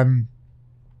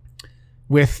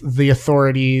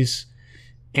authorities,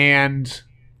 and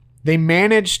they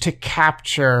manage to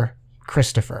capture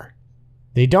Christopher.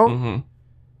 They don't.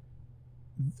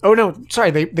 Oh no,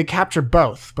 sorry. They capture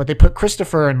both, but they put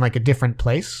Christopher in like a different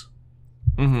place.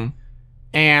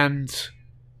 And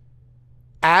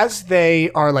as they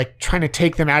are like trying to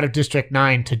take them out of District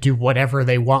 9 to do whatever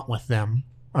they want with them,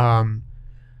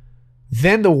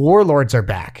 then the warlords are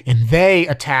back and they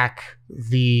attack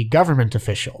the government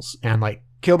officials and like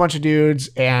kill a bunch of dudes,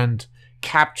 and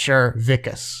capture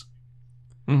Vicus.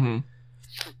 Mm-hmm.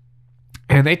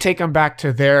 And they take him back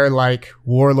to their like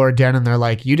warlord den, and they're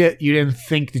like, you didn't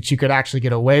think that you could actually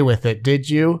get away with it, did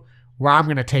you? Well, I'm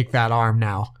gonna take that arm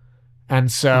now. And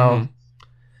so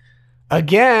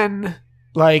again,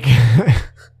 like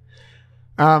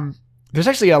there's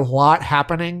actually a lot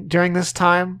happening during this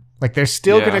time. Like they're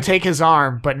still gonna take his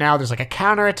arm, but now there's like a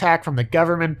counterattack from the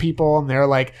government people, and they're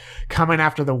like coming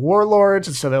after the warlords,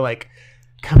 and so they're like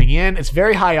coming in. It's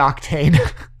very high octane.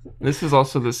 This is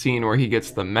also the scene where he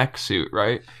gets the mech suit,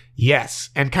 right?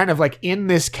 Yes. And kind of like in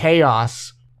this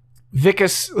chaos,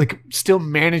 Vicus like still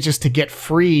manages to get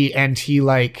free, and he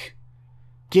like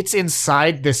gets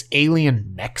inside this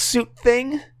alien mech suit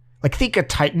thing. Like think a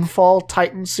Titanfall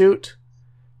Titan suit,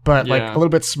 but like a little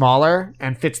bit smaller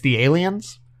and fits the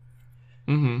aliens.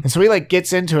 Mm-hmm. And so he like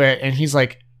gets into it, and he's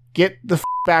like, get the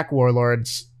back,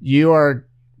 warlords.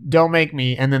 Don't make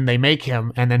me. And then they make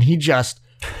him, and then he just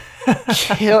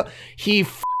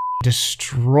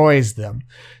destroys them.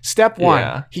 Step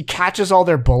one, he catches all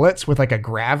their bullets with like a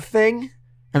grav thing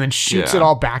and then shoots it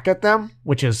all back at them,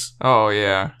 which is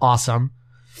awesome.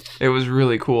 It was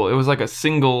really cool. It was like a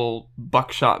single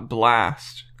buckshot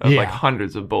blast of like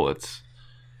hundreds of bullets.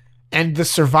 And the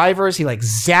survivors, he like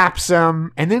zaps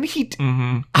them, and then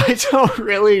I don't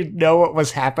really know what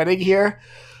was happening here,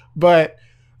 but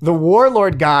the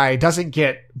warlord guy doesn't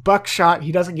get buckshot,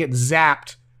 he doesn't get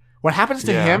zapped. What happens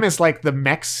to him is like the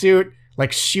mech suit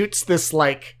like shoots this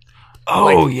like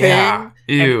thing,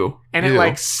 ew, and it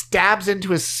like stabs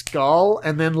into his skull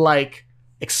and then like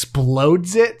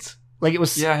explodes it. Like it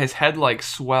was his head like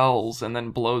swells and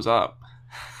then blows up.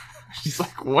 She's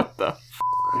like, what the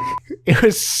it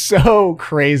was so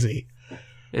crazy.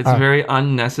 It's very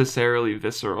unnecessarily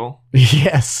visceral.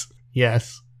 Yes.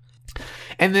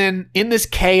 And then in this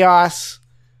chaos,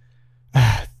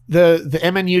 the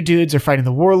MNU dudes are fighting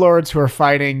the warlords, who are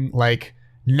fighting like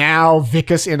now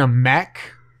Vicus in a mech.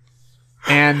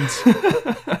 And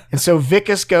so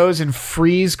Vicus goes and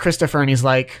frees Christopher, and he's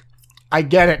like, I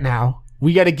get it now.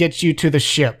 We got to get you to the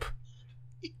ship.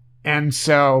 And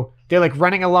so they're like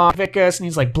running along Vicus, and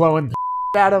he's like blowing the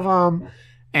out of them.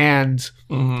 And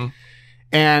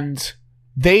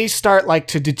they start like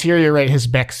to deteriorate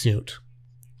his mech suit.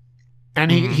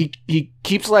 And he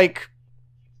keeps like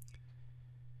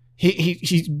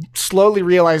he slowly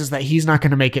realizes that he's not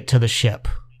going to make it to the ship.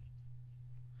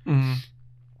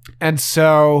 And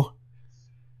so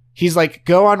he's like,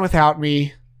 go on without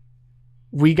me.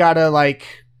 We gotta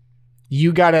like,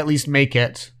 you gotta at least make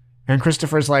it. And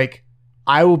Christopher's like,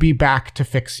 I will be back to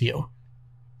fix you.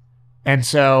 And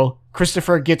so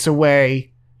Christopher gets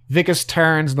away. Vicus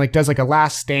turns and like does like a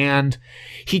last stand.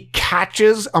 He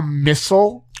catches a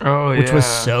missile, which was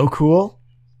so cool.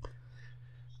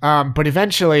 But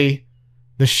eventually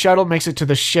the shuttle makes it to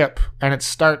the ship, and it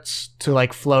starts to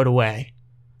like float away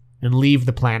and leave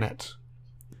the planet.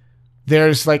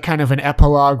 There's like kind of an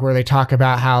epilogue where they talk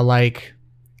about how like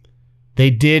they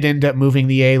did end up moving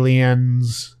the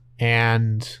aliens,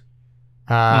 and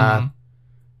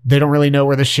they don't really know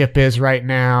where the ship is right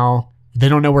now. They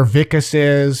don't know where Vicus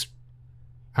is.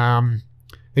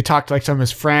 They talked to like some of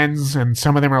his friends, and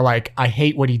some of them are like, I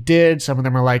hate what he did. Some of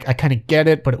them are like, I kind of get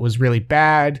it, but it was really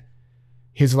bad.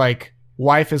 His like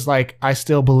wife is like, I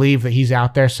still believe that he's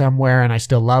out there somewhere, and I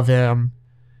still love him.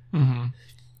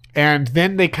 And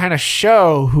then they kind of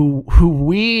show who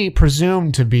we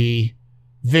presume to be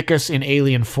Vicus in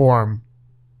alien form,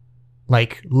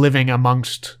 like living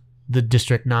amongst the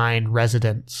District 9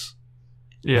 residents.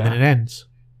 And then it ends.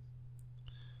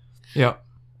 Yep.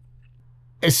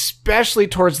 Especially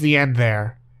towards the end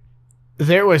there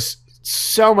was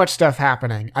so much stuff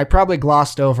happening. I probably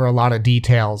glossed over a lot of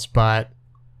details, but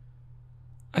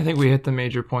I think we hit the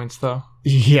major points though.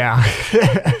 Yeah.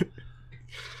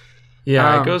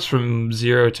 It goes from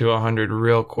 0 to 100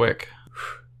 real quick.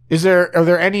 Are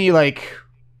there any like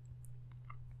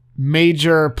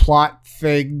major plot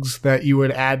things that you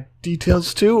would add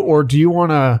details to, or do you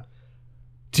want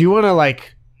to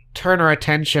like turn our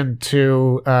attention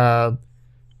to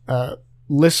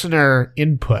listener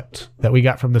input that we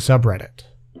got from the subreddit?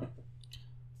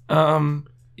 I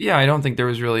don't think there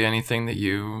was really anything that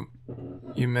you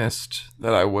missed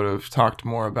that I would have talked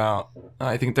more about.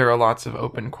 I think there are lots of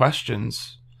open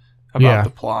questions about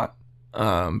the plot,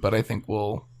 but I think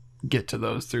we'll get to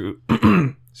those through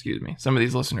excuse me, some of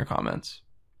these listener comments.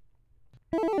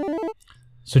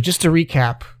 So just to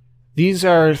recap, these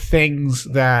are things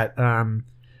that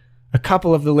a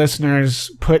couple of the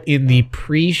listeners put in the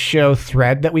pre-show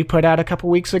thread that we put out a couple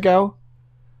weeks ago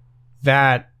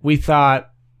that we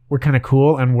thought were kind of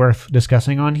cool and worth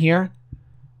discussing on here.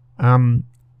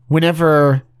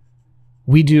 Whenever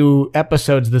we do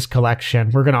episodes this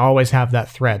collection, we're going to always have that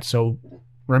thread. So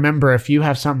remember, if you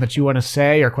have something that you want to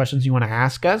say or questions you want to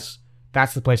ask us,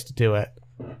 that's the place to do it.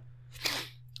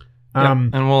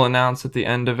 And we'll announce at the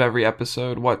end of every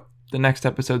episode what the next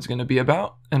episode's going to be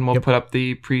about, and we'll put up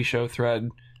the pre-show thread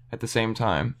at the same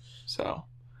time. So,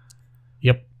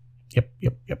 Yep.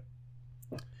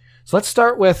 So let's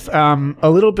start with a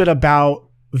little bit about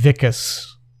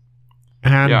Vicus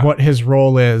and what his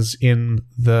role is in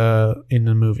the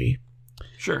movie.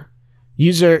 Sure.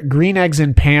 User Green Eggs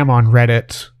and Pam on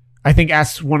Reddit, I think,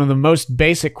 asks one of the most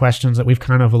basic questions that we've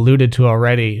kind of alluded to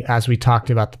already as we talked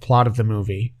about the plot of the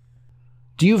movie.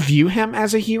 Do you view him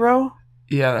as a hero?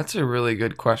 Yeah, that's a really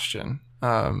good question.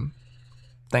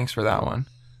 Thanks for that one.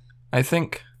 I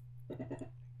think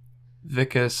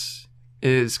Vicus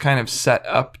is kind of set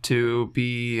up to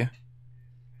be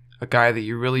a guy that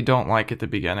you really don't like at the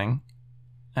beginning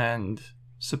and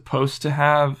supposed to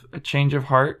have a change of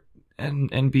heart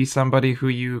and be somebody who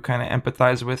you kind of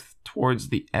empathize with towards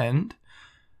the end.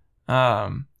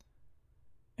 I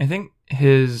think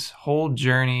his whole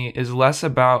journey is less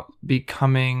about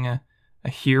becoming a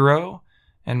hero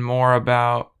and more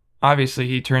about, obviously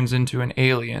he turns into an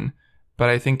alien, but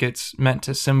I think it's meant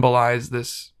to symbolize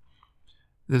this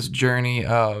journey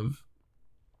of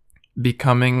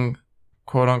becoming,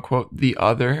 quote unquote, the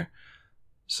other.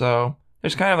 So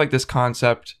there's kind of like this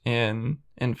concept in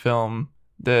film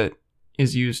that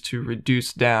is used to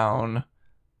reduce down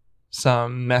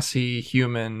some messy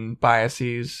human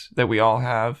biases that we all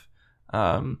have.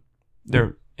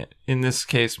 They're, in this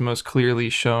case, most clearly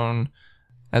shown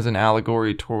as an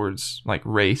allegory towards like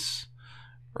race,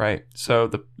 right? So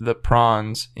the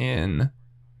prawns in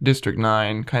District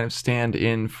 9 kind of stand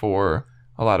in for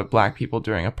a lot of black people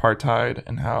during apartheid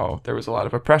and how there was a lot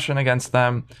of oppression against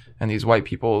them, and these white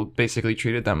people basically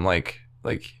treated them like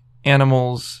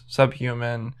animals,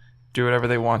 subhuman, do whatever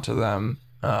they want to them.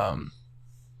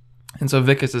 And so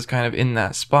Vicus is kind of in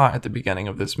that spot at the beginning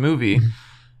of this movie.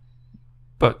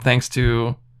 But thanks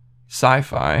to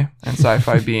sci-fi, and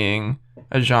sci-fi being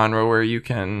a genre where you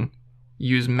can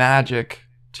use magic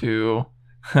to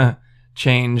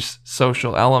change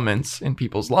social elements in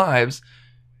people's lives,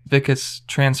 Vicus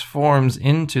transforms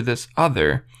into this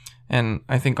other, and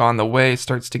I think on the way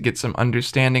starts to get some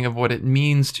understanding of what it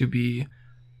means to be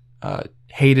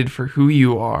hated for who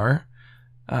you are,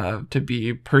 to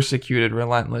be persecuted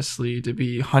relentlessly, to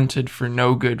be hunted for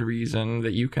no good reason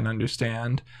that you can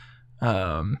understand,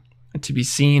 to be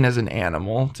seen as an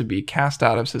animal, to be cast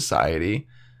out of society.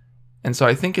 And so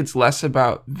I think it's less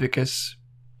about Vicus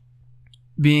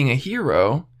being a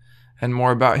hero and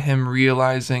more about him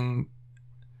realizing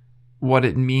what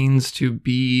it means to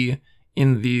be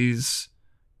in these,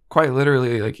 quite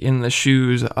literally, like in the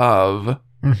shoes of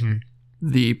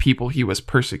the people he was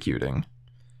persecuting.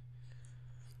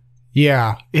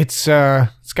 Yeah, it's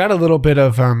got a little bit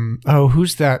of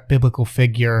who's that biblical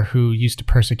figure who used to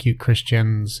persecute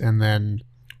Christians and then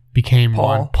became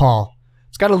one? Paul.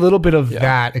 It's got a little bit of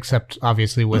that, except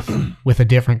obviously with a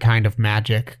different kind of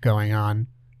magic going on.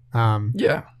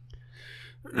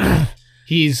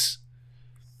 He's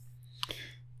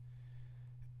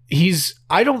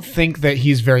I don't think that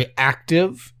he's very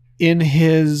active in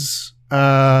his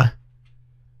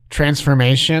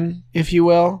transformation, if you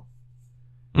will.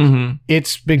 Mm-hmm.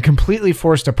 It's been completely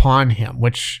forced upon him,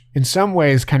 which in some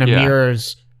ways kind of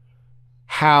mirrors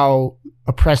how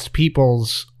oppressed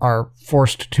peoples are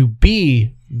forced to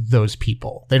be those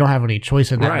people. They don't have any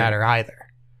choice in that matter either.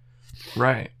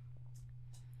 Right.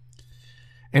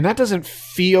 And that doesn't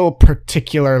feel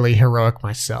particularly heroic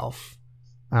myself.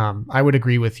 I would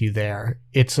agree with you there.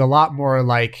 It's a lot more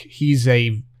like he's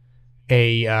a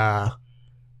not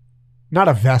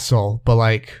a vessel, but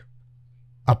like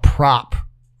a prop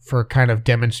for kind of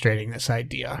demonstrating this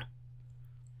idea.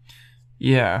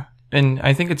 Yeah. And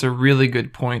I think it's a really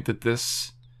good point that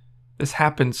this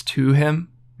happens to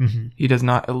him. Mm-hmm. He does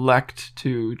not elect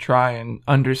to try and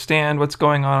understand what's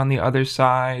going on the other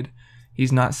side.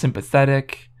 He's not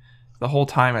sympathetic. The whole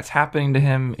time it's happening to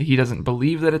him, he doesn't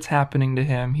believe that it's happening to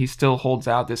him. He still holds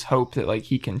out this hope that like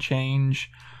he can change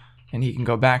and he can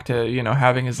go back to,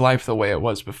 having his life the way it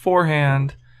was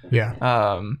beforehand.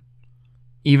 Yeah.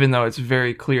 Even though it's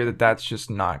very clear that that's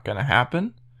just not going to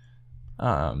happen.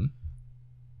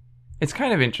 It's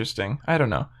kind of interesting. I don't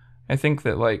know. I think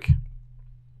that like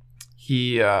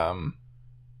he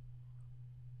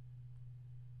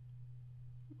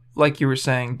like you were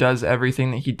saying, does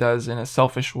everything that he does in a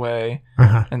selfish way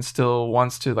and still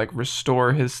wants to like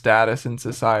restore his status in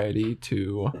society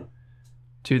to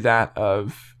that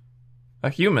of a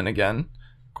human again,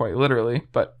 quite literally.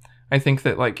 But I think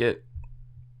that like it,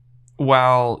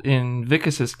 while in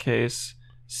Vicus's case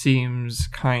seems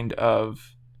kind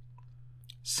of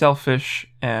selfish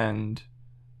and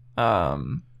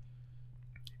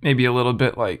maybe a little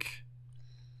bit like,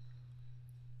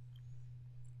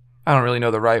 I don't really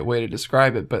know the right way to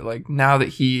describe it, but like now that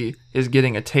he is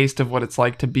getting a taste of what it's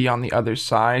like to be on the other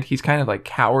side, he's kind of like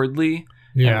cowardly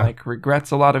and like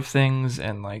regrets a lot of things,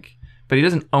 and like, but he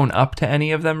doesn't own up to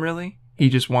any of them really. He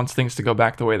just wants things to go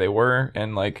back the way they were,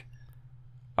 and like,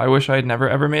 I wish I had never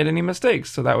ever made any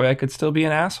mistakes, so that way I could still be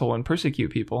an asshole and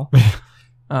persecute people.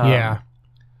 Yeah.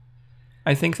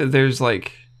 I think that there's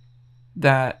like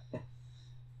that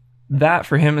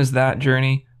for him is that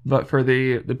journey, but for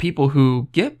the people who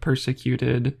get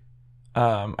persecuted,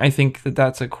 I think that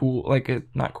that's a cool, like,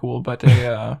 not cool, but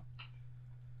a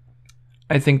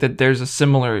I think that there's a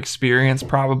similar experience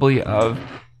probably of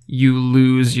you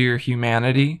lose your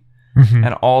humanity,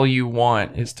 and all you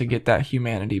want is to get that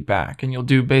humanity back, and you'll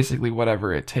do basically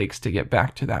whatever it takes to get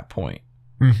back to that point.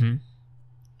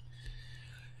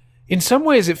 In some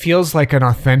ways, it feels like an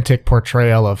authentic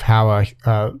portrayal of how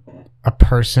a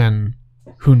person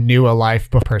who knew a life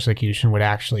before persecution would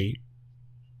actually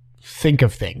think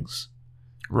of things.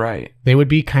 Right. They would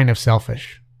be kind of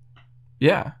selfish.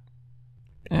 Yeah.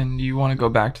 And you want to go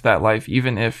back to that life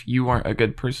even if you weren't a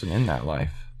good person in that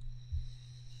life.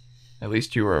 At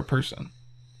least you were a person.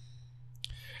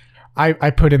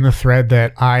 I put in the thread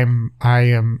that I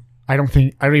don't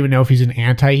even know if he's an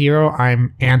anti-hero.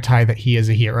 I'm anti that he is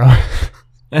a hero.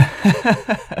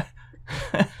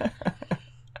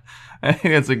 I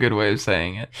think that's a good way of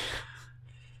saying it.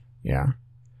 Yeah.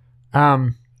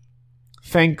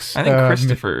 Thanks. I think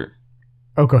Christopher...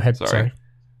 Oh, go ahead. Sorry.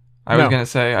 I was going to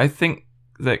say, I think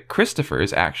that Christopher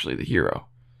is actually the hero.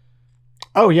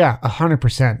 Oh, yeah.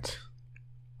 100%.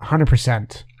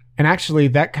 100%. And actually,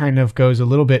 that kind of goes a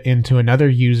little bit into another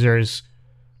user's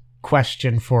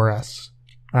question for us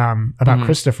about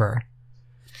Christopher.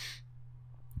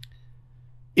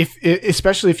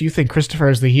 Especially if you think Christopher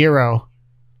is the hero,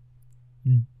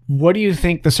 what do you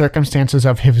think the circumstances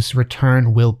of his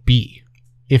return will be,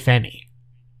 if any?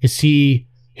 Is he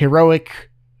heroic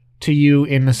to you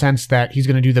in the sense that he's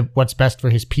going to do what's best for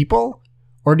his people?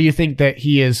 Or do you think that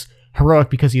he is heroic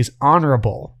because he is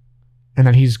honorable and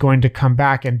that he's going to come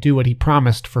back and do what he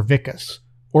promised for Vicus?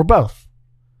 Or both?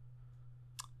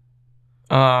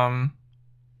 Sorry,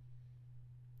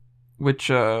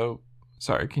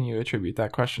 can you attribute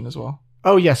that question as well?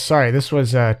 Oh, yes, sorry. This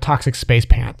was Toxic Space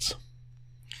Pants.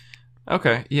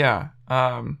 Okay, yeah.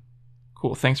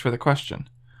 Cool, thanks for the question.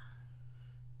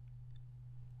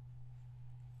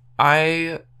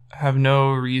 I have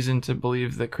no reason to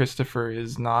believe that Christopher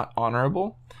is not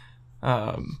honorable.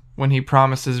 When he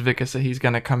promises Vicus that he's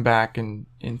going to come back in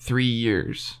 3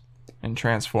 years and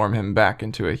transform him back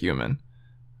into a human.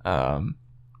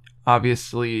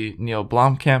 Obviously, Neil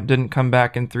Blomkamp didn't come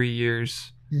back in 3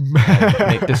 years and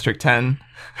make District 10.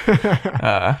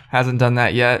 Hasn't done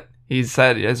that yet. He's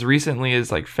said as recently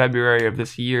as like February of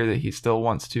this year that he still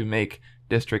wants to make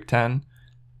District 10,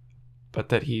 but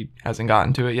that he hasn't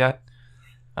gotten to it yet.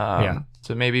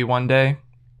 So maybe one day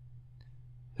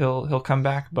he'll come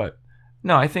back. But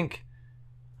no, I think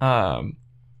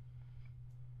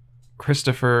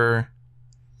Christopher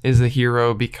is the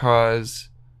hero because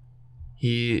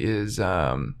he is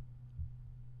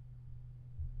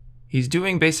he's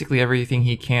doing basically everything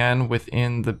he can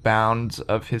within the bounds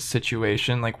of his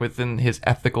situation, like within his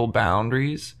ethical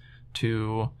boundaries,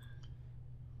 to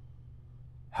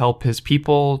help his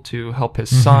people, to help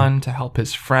his son, to help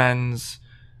his friends.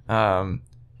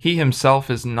 He himself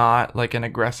is not like an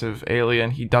aggressive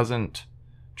alien. He doesn't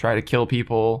try to kill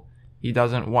people. He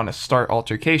doesn't want to start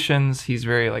altercations. He's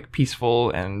very like peaceful,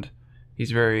 and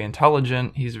he's very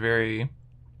intelligent. He's very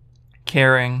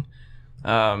caring.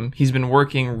 He's been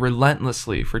working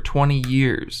relentlessly for 20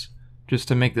 years just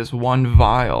to make this one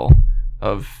vial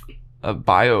of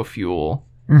biofuel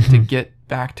to get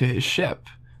back to his ship,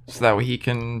 so that way he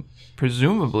can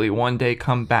presumably one day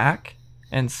come back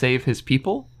and save his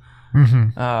people.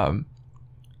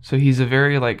 So he's a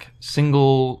very like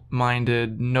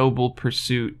single-minded, noble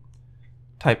pursuit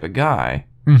type of guy,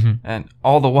 and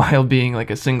all the while being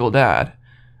like a single dad.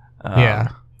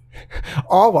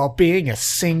 All while being a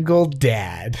single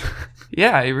dad.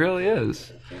 Yeah, he really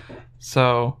is.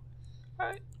 So,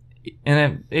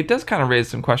 and it does kind of raise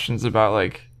some questions about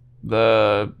like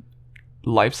the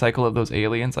life cycle of those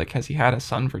aliens. Like, has he had a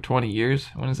son for 20 years?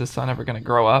 When is his son ever going to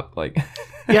grow up? Like,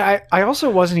 yeah, I also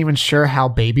wasn't even sure how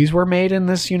babies were made in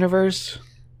this universe.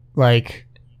 Like,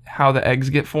 how the eggs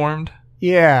get formed?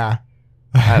 Yeah.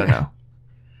 I don't know.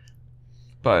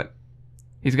 But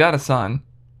He's got a son.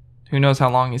 Who knows how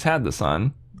long he's had the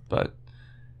son? But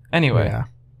anyway,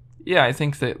 yeah, I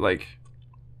think that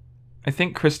I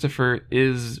think Christopher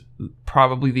is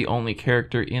probably the only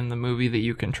character in the movie that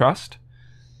you can trust.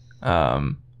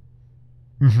 And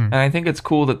I think it's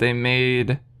cool that they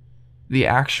made the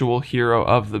actual hero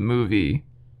of the movie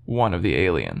one of the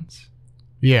aliens.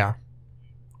 Yeah.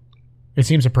 It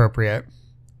seems appropriate.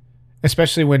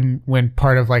 Especially when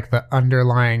part of like the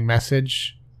underlying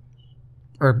message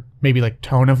or maybe like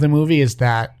tone of the movie is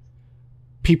that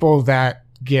people that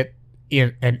get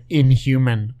an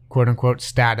inhuman quote unquote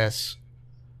status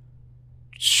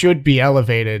should be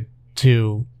elevated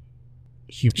to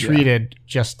treated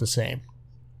just the same.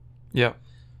 Yep.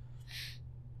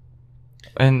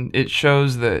 And it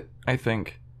shows that I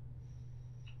think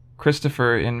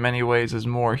Christopher in many ways is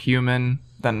more human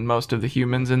than most of the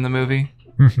humans in the movie.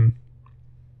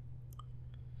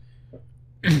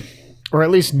 Or at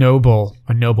least noble,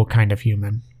 a noble kind of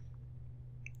human.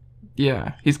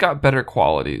 Yeah, he's got better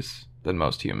qualities than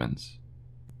most humans.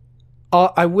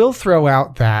 I will throw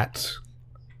out that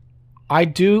I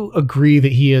do agree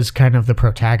that he is kind of the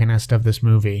protagonist of this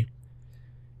movie.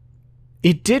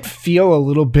 It did feel a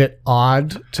little bit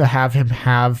odd to have him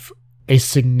have a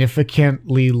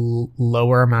significantly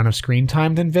lower amount of screen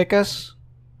time than Vicus.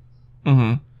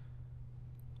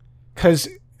 Because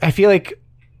I feel like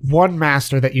one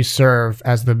master that you serve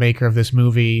as the maker of this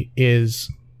movie is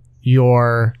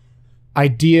your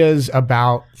ideas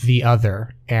about the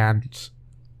other and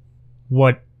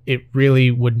what it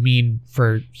really would mean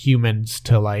for humans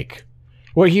to like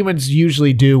what humans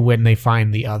usually do when they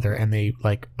find the other and they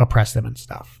like oppress them and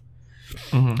stuff.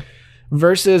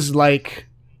 Versus like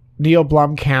Neil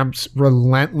Blomkamp's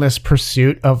relentless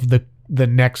pursuit of the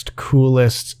next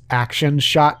coolest action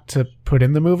shot to put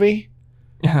in the movie.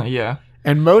 Yeah.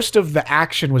 And most of the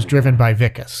action was driven by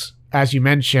Vicus. As you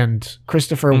mentioned,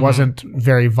 Christopher wasn't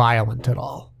very violent at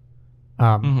all.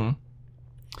 So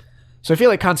I feel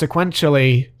like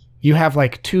consequentially, you have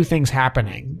like two things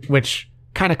happening, which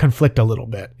kind of conflict a little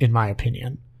bit, in my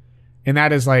opinion. And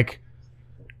that is like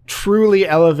truly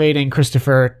elevating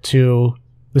Christopher to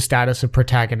the status of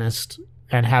protagonist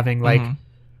and having like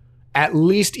at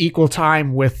least equal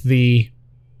time with the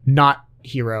not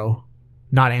hero,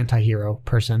 not anti-hero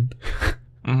person.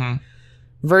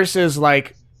 Versus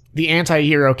like the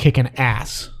anti-hero kicking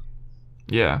ass.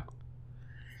 Yeah.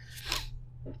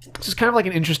 This is kind of like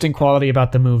an interesting quality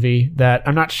about the movie that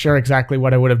I'm not sure exactly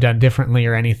what I would have done differently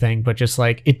or anything, but just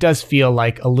like it does feel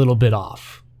like a little bit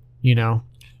off, you know?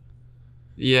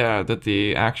 Yeah, that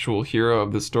the actual hero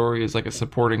of the story is like a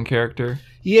supporting character.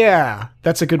 Yeah,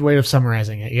 that's a good way of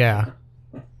summarizing it, yeah.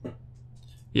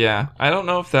 Yeah, I don't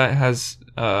know if that has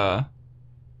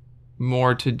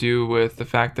more to do with the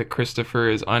fact that Christopher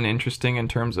is uninteresting in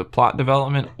terms of plot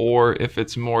development, or if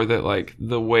it's more that like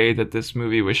the way that this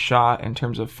movie was shot in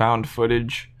terms of found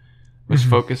footage was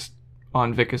focused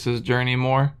on Vicus's journey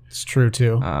more. It's true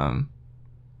too.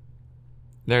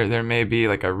 There may be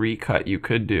like a recut you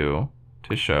could do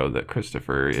to show that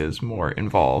Christopher is more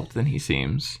involved than he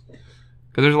seems,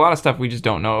 because there's a lot of stuff we just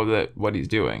don't know that what he's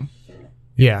doing.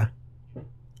 Yeah.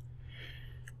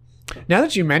 Now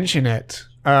that you mention it,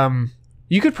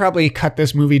 you could probably cut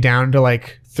this movie down to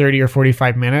like 30 or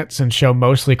 45 minutes and show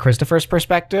mostly Christopher's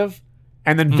perspective.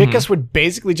 And then Vicus would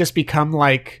basically just become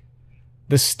like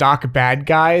the stock bad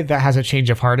guy that has a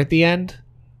change of heart at the end.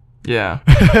 Yeah.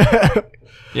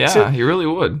 He really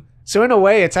would. So in a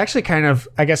way, it's actually kind of,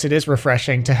 I guess it is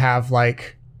refreshing to have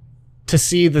like, to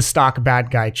see the stock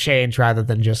bad guy change rather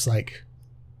than just like,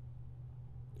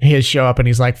 he show up and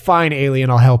he's like, fine, alien,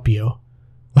 I'll help you.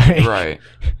 Like, right.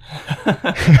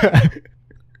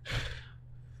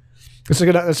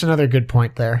 That's another good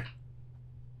point there.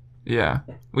 Yeah.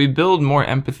 We build more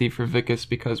empathy for Vicus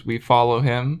because we follow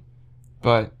him,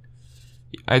 but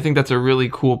I think that's a really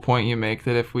cool point you make,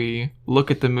 that if we look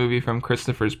at the movie from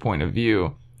Christopher's point of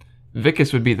view,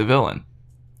 Vicus would be the villain.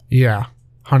 Yeah,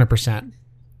 100%.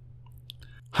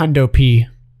 Hundo P.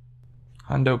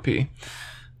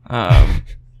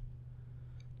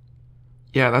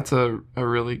 Yeah, that's a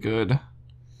really good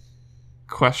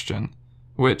question,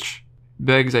 which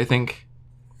begs, I think,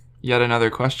 yet another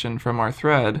question from our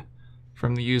thread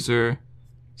from the user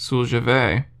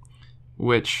Suljavet,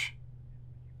 which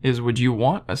is, would you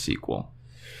want a sequel?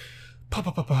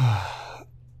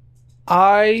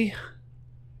 I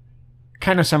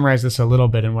kind of summarized this a little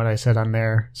bit in what I said on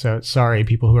there, so sorry,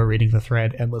 people who are reading the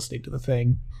thread and listening to the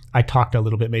thing. I talked a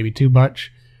little bit, maybe too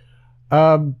much.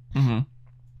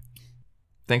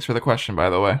 Thanks for the question, by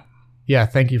the way. Yeah,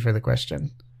 thank you for the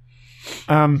question.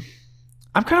 I'm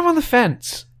kind of on the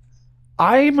fence.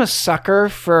 I'm a sucker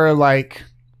for like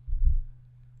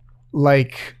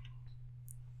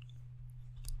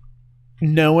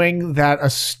knowing that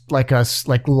like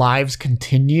lives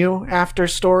continue after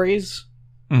stories.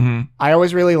 Mm-hmm. I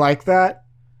always really like that.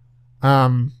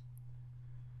 So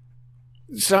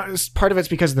part of it's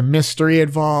because of the mystery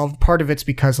involved. Part of it's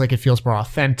because like it feels more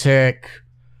authentic,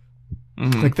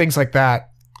 like things like that.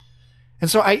 And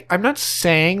so I'm not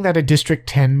saying that a District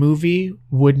 10 movie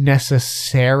would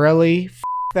necessarily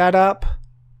that up,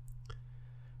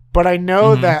 but I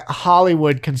know that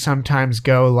Hollywood can sometimes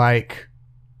go like,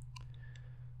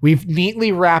 we've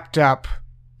neatly wrapped up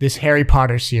this Harry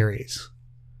Potter series.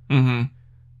 Mm-hmm.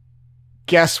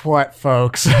 Guess what,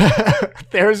 folks?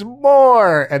 There's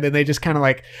more. And then they just kind of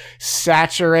like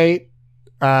saturate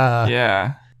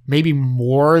maybe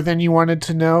more than you wanted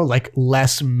to know, like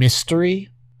less mystery.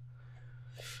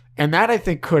 And that I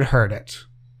think could hurt it.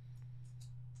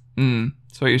 So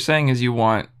what you're saying is you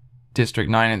want District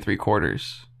 9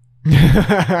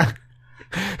 3/4.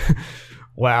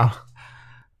 Wow.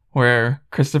 Where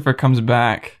Christopher comes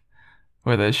back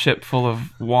with a ship full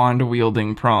of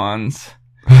wand-wielding prawns.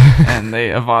 And they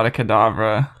Avada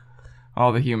Kedavra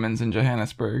all the humans in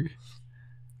Johannesburg.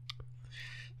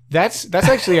 That's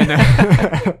actually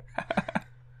another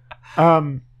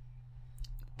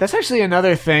that's actually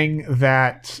another thing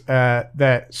that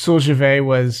that Suljave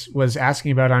was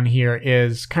asking about on here,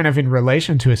 is kind of in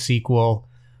relation to a sequel.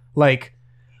 Like,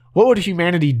 what would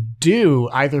humanity do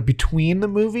either between the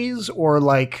movies or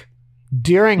like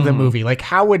during the movie? Like,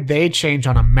 how would they change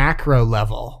on a macro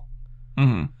level?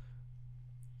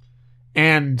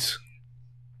 And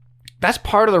that's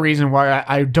part of the reason why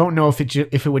I don't know if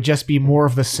it would just be more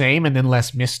of the same and then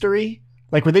less mystery.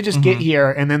 Like, would they just get here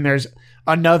and then there's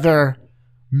another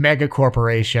mega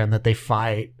corporation that they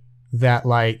fight that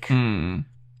like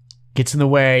gets in the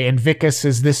way, and Vicus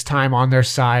is this time on their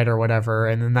side or whatever,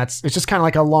 and then it's just kind of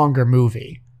like a longer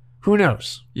movie. Who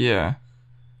knows? Yeah.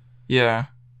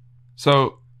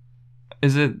 So,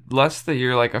 is it less that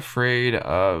you're like afraid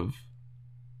of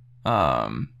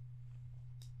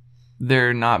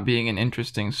there not being an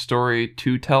interesting story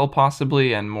to tell,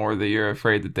 possibly, and more that you're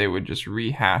afraid that they would just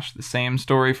rehash the same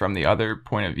story from the other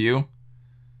point of view?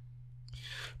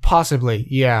 Possibly,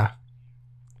 yeah.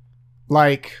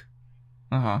 Like,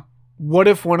 what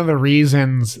if one of the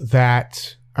reasons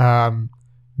that Neil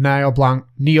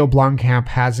Blomkamp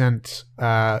hasn't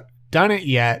done it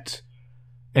yet,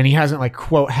 and he hasn't, like,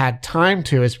 quote, had time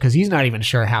to, is because he's not even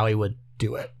sure how he would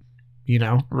do it, you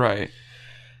know? Right.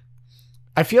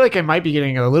 I feel like I might be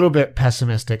getting a little bit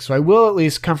pessimistic, so I will at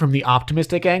least come from the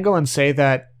optimistic angle and say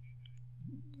that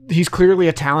he's clearly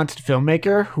a talented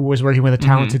filmmaker who was working with a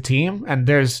talented team, and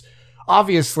there's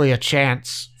obviously a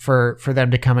chance for them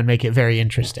to come and make it very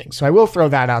interesting. So I will throw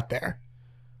that out there.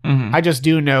 I just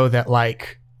do know that,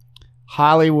 like,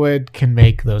 Hollywood can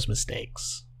make those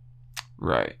mistakes.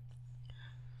 Right.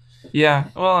 Yeah,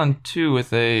 well, and two,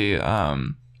 with a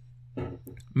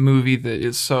movie that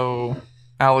is so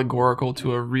allegorical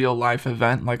to a real life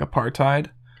event like apartheid,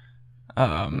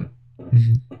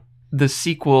 the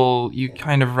sequel, you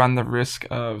kind of run the risk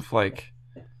of like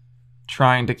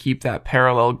trying to keep that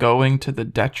parallel going to the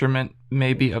detriment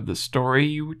maybe of the story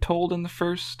you told in the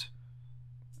first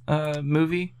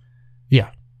movie.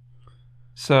 Yeah.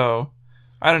 So,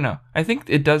 I don't know. I think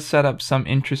it does set up some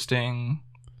interesting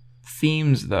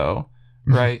themes though,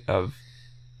 right? Of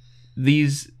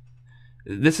these,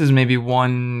 this is maybe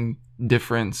one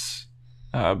difference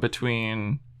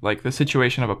between like the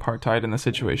situation of apartheid and the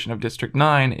situation of District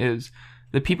 9 is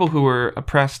the people who were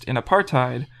oppressed in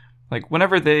apartheid, like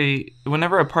whenever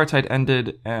apartheid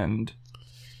ended and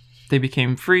they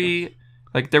became free,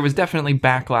 like there was definitely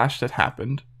backlash that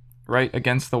happened, right,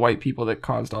 against the white people that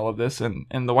caused all of this, and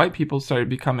the white people started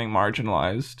becoming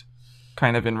marginalized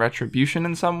kind of in retribution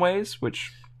in some ways,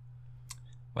 which,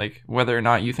 like, whether or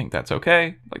not you think that's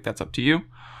okay, like, that's up to you.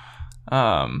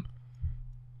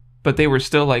 But they were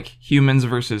still, like, humans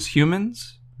versus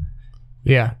humans.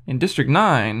 Yeah. In District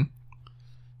 9,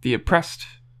 the oppressed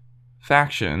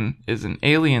faction is an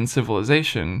alien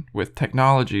civilization with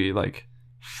technology, like,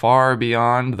 far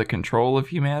beyond the control of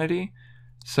humanity.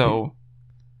 So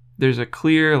there's a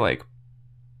clear, like,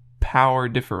 power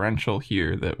differential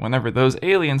here that whenever those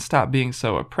aliens stop being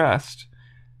so oppressed,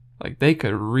 like, they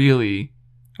could really,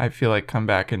 I feel like, come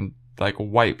back and, like,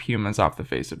 wipe humans off the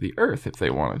face of the earth if they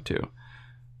wanted to.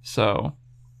 So,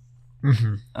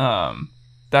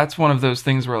 that's one of those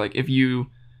things where, like, if you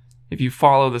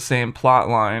follow the same plot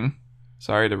line,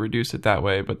 sorry to reduce it that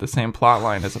way, but the same plot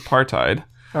line as apartheid.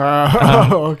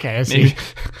 Okay, I see.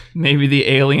 Maybe the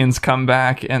aliens come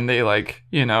back and they, like,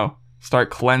 you know,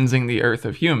 start cleansing the earth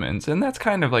of humans. And that's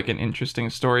kind of like an interesting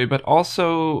story, but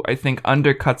also I think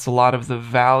undercuts a lot of the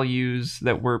values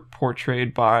that were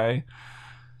portrayed by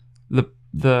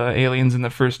the aliens in the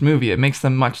first movie. It makes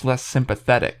them much less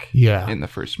sympathetic in the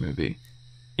first movie.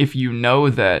 If you know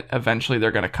that eventually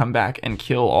they're going to come back and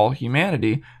kill all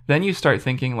humanity, then you start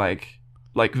thinking like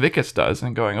Vicus does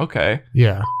and going, okay,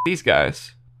 these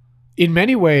guys. In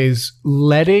many ways,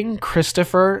 letting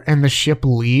Christopher and the ship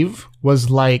leave was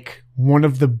like one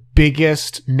of the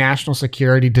biggest national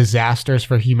security disasters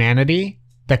for humanity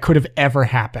that could have ever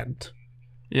happened.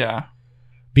 Yeah.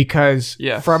 Because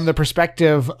from the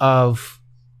perspective of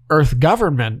Earth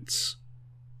governments,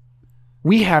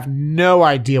 we have no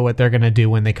idea what they're going to do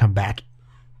when they come back.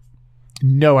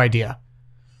 No idea.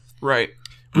 Right.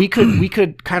 We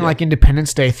could kind of like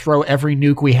Independence Day throw every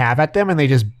nuke we have at them and they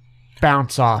just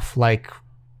bounce off like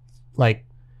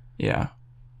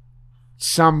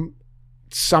something.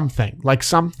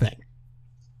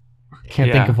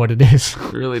 Can't think of what it is.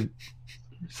 Really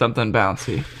something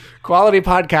bouncy. Quality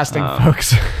podcasting,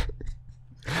 folks.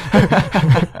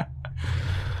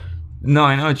 No,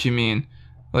 I know what you mean.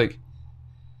 Like,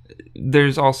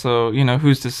 there's also,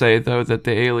 who's to say, though, that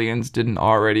the aliens didn't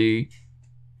already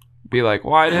be like,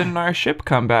 why didn't our ship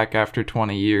come back after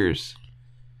 20 years?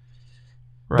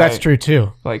 Right? That's true,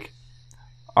 too. Like,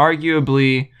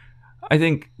 arguably, I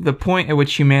think the point at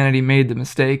which humanity made the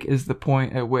mistake is the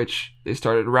point at which they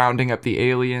started rounding up the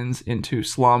aliens into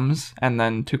slums and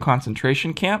then to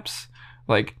concentration camps.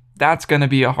 Like, that's going to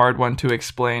be a hard one to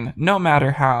explain, no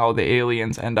matter how the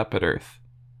aliens end up at Earth.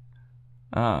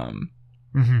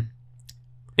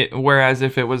 Whereas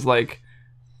if it was like,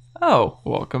 oh,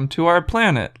 welcome to our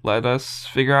planet, let us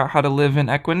figure out how to live in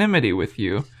equanimity with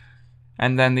you.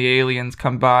 And then the aliens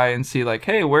come by and see like,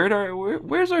 hey,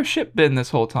 where's our ship been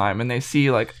this whole time? And they see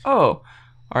like, oh,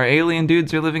 our alien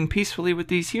dudes are living peacefully with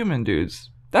these human dudes.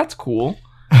 That's cool.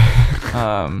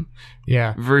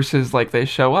 Versus like they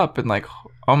show up and like,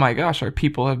 oh my gosh, our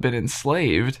people have been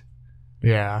enslaved.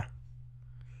 Yeah.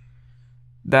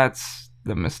 That's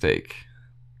the mistake.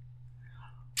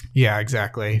 Yeah,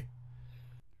 exactly.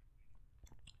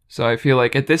 So I feel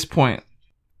like at this point,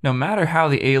 no matter how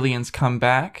the aliens come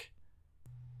back,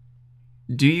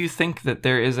 do you think that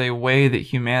there is a way that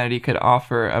humanity could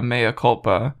offer a mea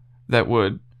culpa that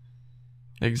would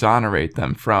exonerate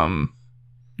them from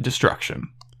destruction?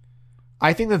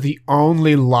 I think that the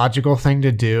only logical thing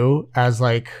to do as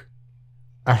like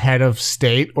a head of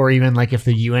state, or even like if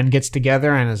the UN gets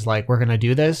together and is like, we're going to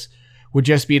do this, would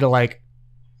just be to like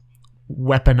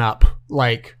weapon up.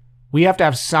 Like, we have to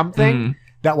have something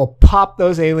that will pop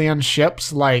those alien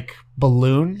ships like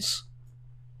balloons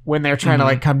when they're trying to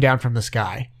like come down from the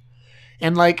sky.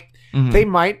 And like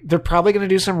they're probably going to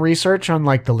do some research on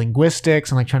like the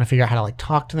linguistics and like trying to figure out how to like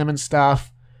talk to them and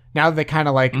stuff. Now that they kind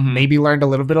of like maybe learned a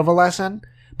little bit of a lesson,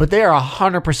 but they are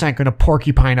 100% going to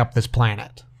porcupine up this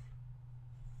planet.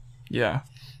 Yeah.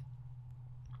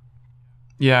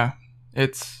 Yeah.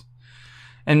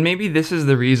 And maybe this is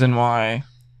the reason why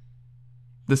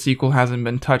the sequel hasn't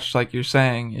been touched, like you're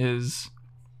saying, is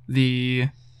the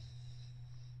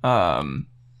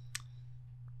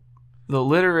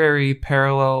literary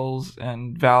parallels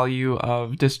and value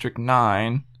of District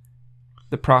 9,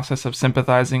 the process of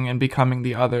sympathizing and becoming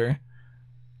the other,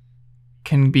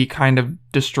 can be kind of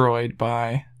destroyed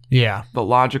by the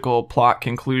logical plot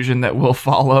conclusion that will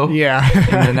follow in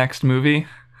the next movie.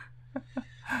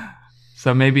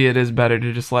 So maybe it is better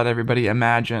to just let everybody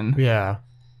imagine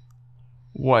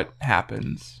what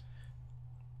happens.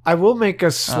 I will make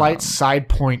a slight side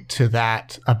point to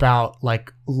that about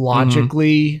like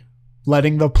logically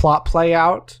letting the plot play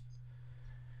out.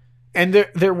 And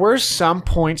there were some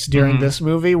points during this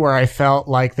movie where I felt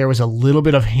like there was a little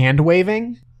bit of hand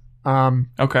waving.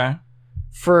 Okay.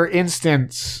 For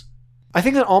instance, I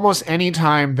think that almost any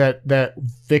time that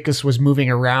Vicus was moving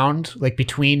around, like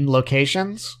between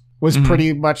locations, was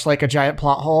pretty much like a giant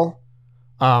plot hole.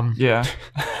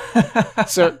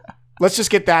 So let's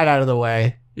just get that out of the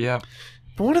way. Yeah.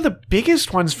 But one of the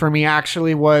biggest ones for me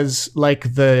actually was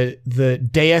like the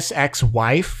Deus Ex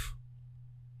wife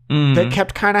that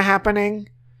kept kind of happening.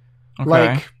 Okay.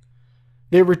 Like,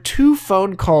 there were 2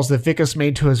 phone calls that Vicus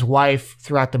made to his wife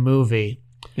throughout the movie.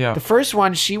 Yeah. The first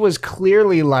one, she was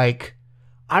clearly like,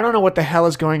 I don't know what the hell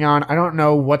is going on. I don't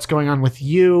know what's going on with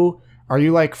you. Are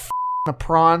you like the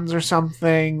prawns or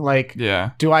something? Like,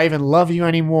 do I even love you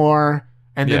anymore?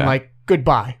 And then like,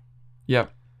 goodbye.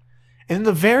 Yep. And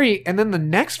then the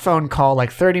next phone call,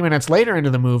 like 30 minutes later into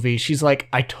the movie, she's like,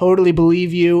 I totally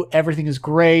believe you. Everything is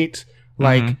great.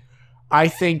 Like, I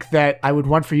think that I would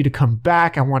want for you to come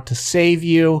back. I want to save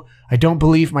you. I don't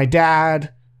believe my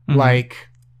dad. Like,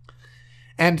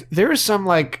 and there is some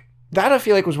like that I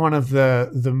feel like was one of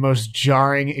the most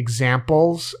jarring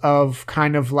examples of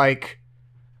kind of like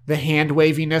the hand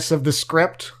waviness of the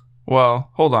script.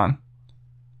 Well, hold on.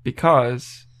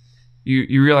 Because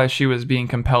you realize she was being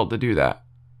compelled to do that.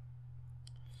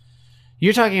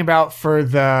 You're talking about for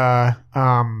the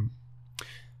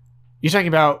you're talking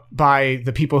about by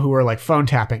the people who were like phone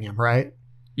tapping him, right?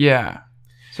 Yeah.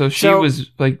 So she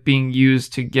was like being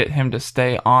used to get him to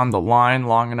stay on the line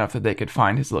long enough that they could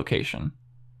find his location.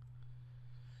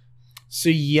 So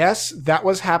yes, that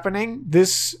was happening.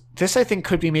 This I think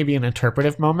could be maybe an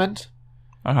interpretive moment.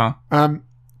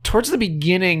 Towards the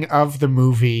beginning of the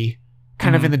movie,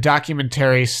 kind of in the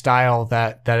documentary style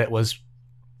that it was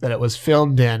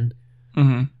filmed in,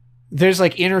 there's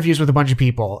like interviews with a bunch of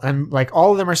people, and like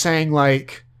all of them are saying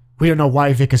like, we don't know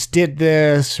why Vicus did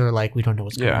this, or like we don't know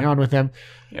what's going on with him.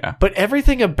 Yeah. But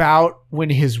everything about when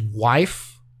his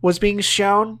wife was being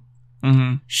shown,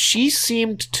 she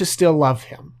seemed to still love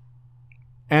him.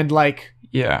 And like,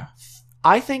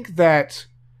 I think that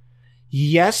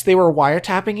yes, they were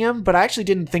wiretapping him, but I actually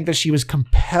didn't think that she was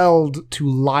compelled to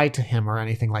lie to him or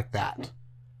anything like that.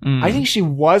 I think she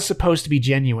was supposed to be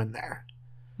genuine there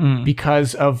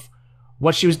because of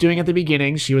what she was doing at the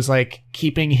beginning. She was like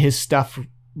keeping his stuff,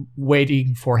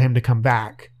 waiting for him to come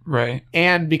back. Right.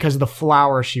 And because of the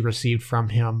flower she received from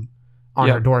him on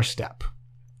her doorstep.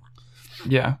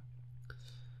 Yeah.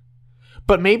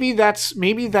 But maybe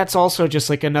that's also just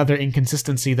like another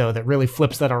inconsistency though that really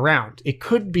flips that around. It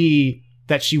could be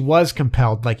that she was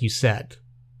compelled, like you said.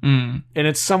 And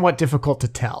it's somewhat difficult to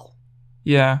tell.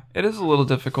 Yeah, it is a little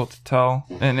difficult to tell.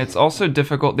 And it's also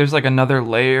difficult. There's like another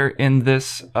layer in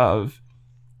this of,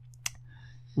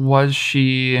 was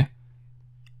she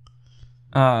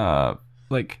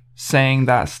like saying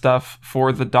that stuff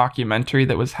for the documentary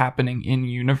that was happening in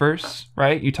universe,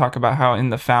 right? You talk about how in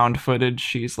the found footage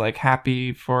she's like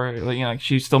happy for, you know, like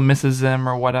she still misses him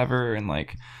or whatever, and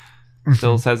like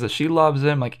still says that she loves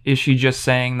him. Like, is she just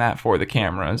saying that for the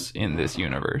cameras in this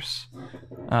universe?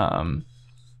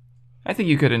 I think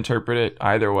you could interpret it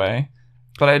either way,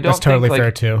 but I don't. That's totally think, like,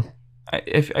 fair too.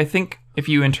 I think if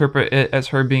you interpret it as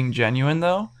her being genuine,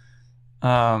 though,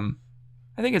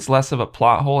 I think it's less of a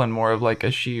plot hole and more of like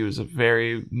she was a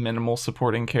very minimal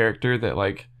supporting character that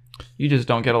like you just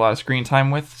don't get a lot of screen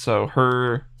time with. So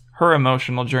her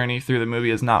emotional journey through the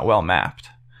movie is not well mapped.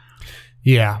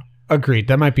 Yeah, agreed.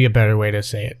 That might be a better way to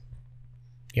say it.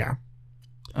 Yeah.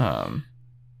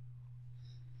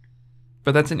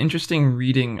 But that's an interesting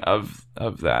reading of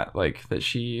that, like that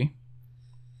she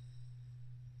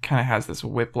kind of has this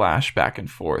whiplash back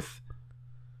and forth.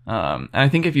 And I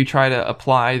think if you try to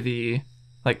apply the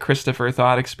like Christopher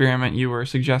thought experiment you were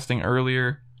suggesting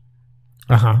earlier,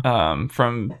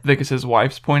 from Vicus's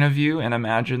wife's point of view, and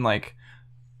imagine like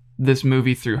this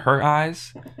movie through her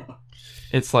eyes,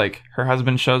 it's like her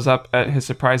husband shows up at his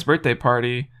surprise birthday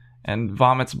party and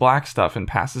vomits black stuff and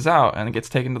passes out and gets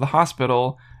taken to the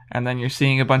hospital. And then you're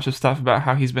seeing a bunch of stuff about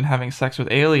how he's been having sex with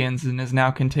aliens and is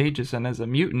now contagious and is a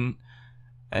mutant.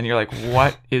 And you're like,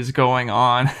 what is going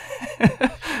on?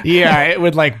 Yeah, it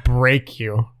would like break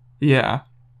you. Yeah.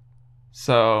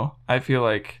 So I feel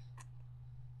like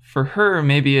for her,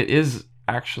 maybe it is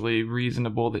actually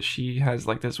reasonable that she has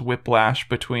like this whiplash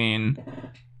between,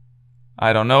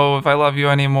 I don't know if I love you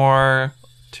anymore,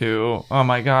 to, oh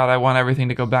my God, I want everything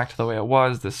to go back to the way it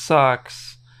was. This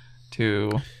sucks.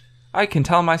 To, I can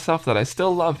tell myself that I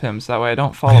still love him so that way I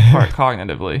don't fall apart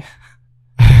cognitively.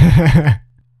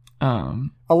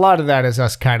 A lot of that is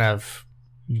us kind of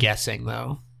guessing,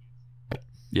 though.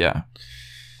 Yeah.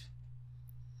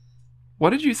 What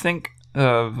did you think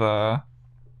of, and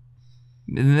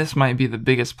this might be the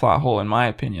biggest plot hole in my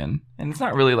opinion, and it's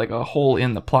not really like a hole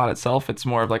in the plot itself, it's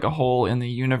more of like a hole in the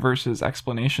universe's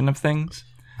explanation of things.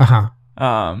 What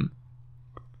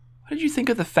did you think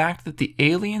of the fact that the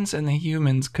aliens and the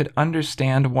humans could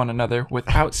understand one another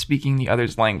without speaking the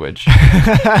other's language?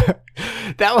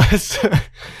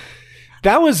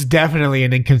 That was definitely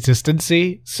an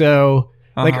inconsistency. So,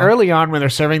 like early on when they're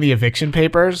serving the eviction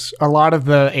papers, a lot of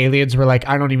the aliens were like,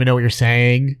 I don't even know what you're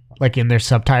saying, like in their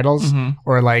subtitles,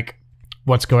 or like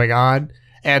what's going on.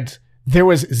 And there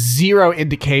was zero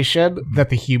indication that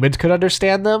the humans could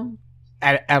understand them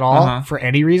at all for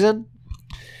any reason.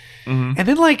 And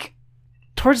then like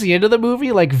towards the end of the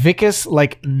movie, like Vicus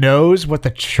like knows what the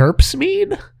chirps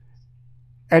mean.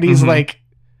 And he's like,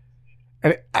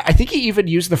 and I think he even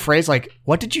used the phrase like,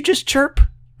 what did you just chirp?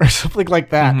 Or something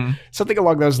like that. Something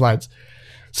along those lines.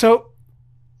 So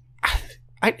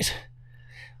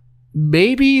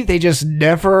maybe they just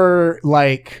never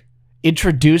like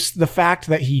introduced the fact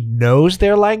that he knows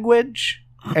their language,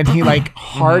 and he like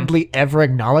hardly ever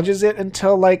acknowledges it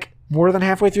until like more than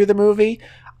halfway through the movie.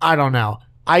 I don't know.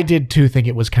 I did too think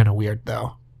it was kind of weird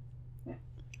though.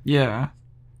 Yeah.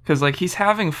 Because, like, he's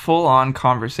having full-on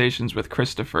conversations with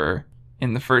Christopher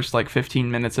in the first, like,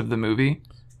 15 minutes of the movie.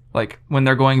 Like, when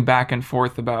they're going back and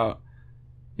forth about,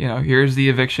 you know, here's the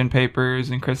eviction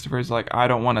papers, and Christopher's like, I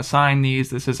don't want to sign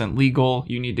these. This isn't legal.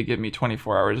 You need to give me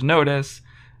 24 hours notice.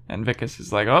 And Vicus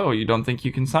is like, oh, you don't think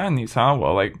you can sign these, huh?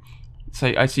 Well, like,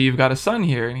 say, I see you've got a son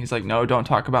here. And he's like, no, don't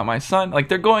talk about my son. Like,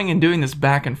 they're going and doing this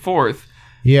back and forth.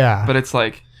 Yeah. But it's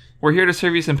like, we're here to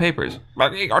serve you some papers.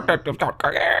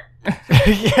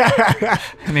 Yeah.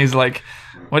 And he's like,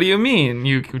 what do you mean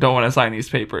you don't want to sign these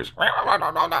papers?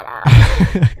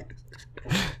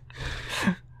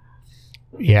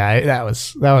 Yeah, that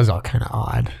was all kind of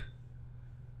odd.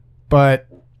 But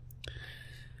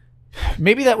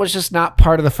maybe that was just not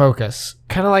part of the focus.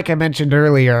 Kind of like I mentioned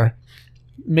earlier,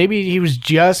 maybe he was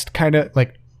just kind of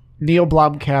like Neil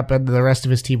Blomkamp and the rest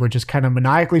of his team were just kind of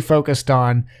maniacally focused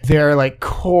on their like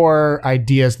core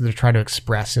ideas that they're trying to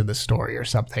express in the story or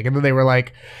something. And then they were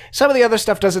like, some of the other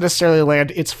stuff doesn't necessarily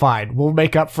land. It's fine. We'll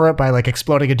make up for it by like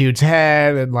exploding a dude's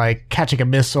head and like catching a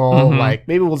missile. Mm-hmm. Like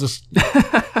maybe we'll just,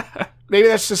 maybe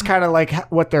that's just kind of like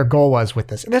what their goal was with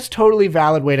this. And that's totally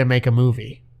valid way to make a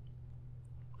movie.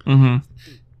 Mm-hmm.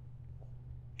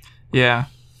 Yeah.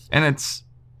 And it's,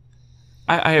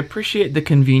 I appreciate the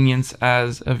convenience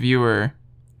as a viewer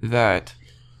that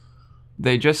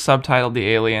they just subtitled the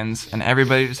aliens and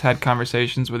everybody just had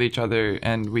conversations with each other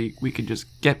and we could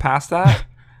just get past that.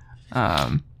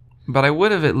 But I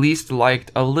would have at least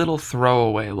liked a little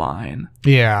throwaway line.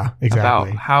 Yeah,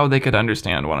 exactly. About how they could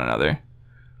understand one another.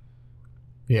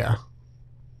 Yeah.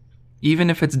 Even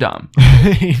if it's dumb.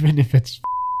 Even if it's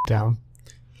dumb.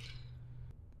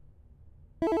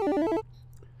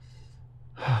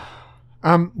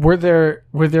 Were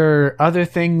there other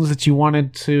things that you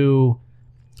wanted to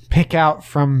pick out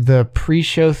from the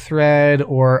pre-show thread,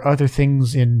 or other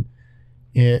things in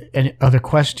any other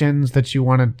questions that you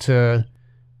wanted to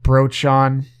broach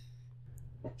on?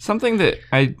 Something that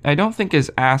I don't think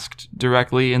is asked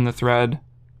directly in the thread,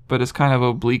 but is kind of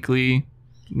obliquely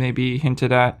maybe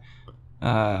hinted at.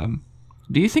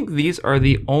 Do you think these are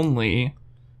the only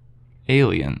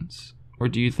aliens, or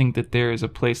do you think that there is a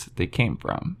place that they came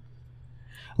from?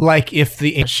 Like if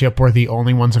the ship were the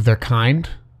only ones of their kind?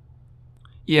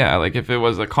 Yeah, like if it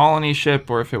was a colony ship,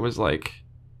 or if it was like,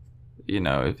 you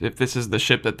know, if this is the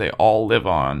ship that they all live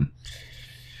on.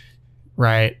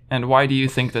 Right. And why do you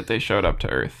think that they showed up to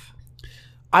Earth?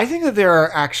 I think that there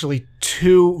are actually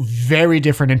two very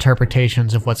different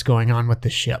interpretations of what's going on with the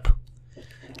ship.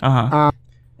 Uh-huh.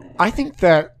 I think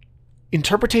that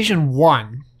interpretation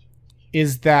one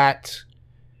is that,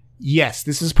 yes,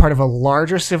 this is part of a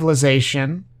larger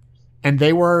civilization, and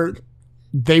they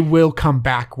will come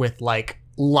back with like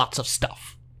lots of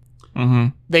stuff. Mm-hmm.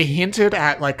 They hinted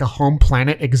at like a home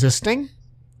planet existing.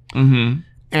 Mm-hmm.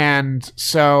 And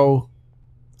so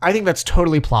I think that's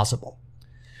totally plausible.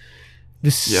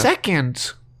 The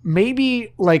second,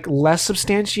 maybe like less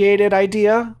substantiated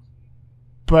idea,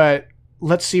 but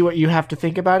let's see what you have to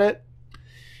think about it,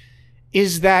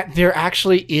 is that there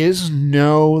actually is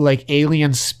no like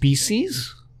alien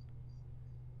species.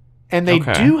 And they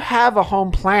do have a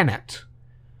home planet.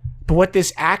 But what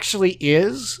this actually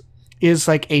is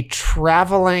like a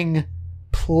traveling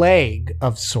plague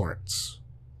of sorts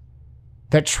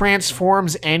that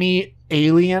transforms any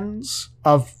aliens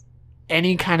of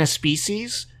any kind of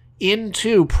species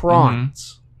into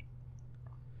prawns.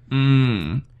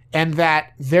 Mm-hmm. And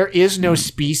that there is no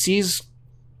species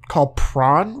called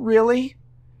prawn, really.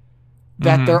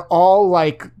 That they're all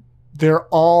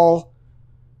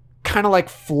kind of like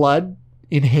Flood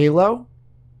in Halo.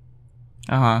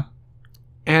 Uh-huh.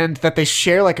 And that they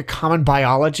share like a common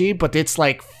biology, but it's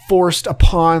like forced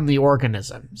upon the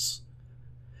organisms.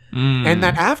 And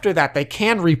that after that they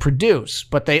can reproduce,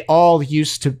 but they all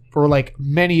used to, or like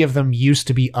many of them used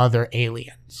to be other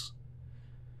aliens.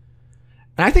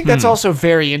 And I think that's also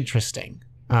very interesting.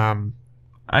 Yeah.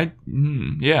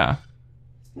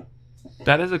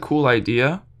 That is a cool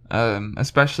idea,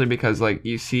 especially because like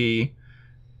you see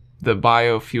the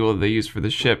biofuel they use for the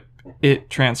ship, it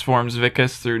transforms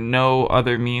Vicus through no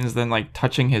other means than like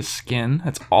touching his skin.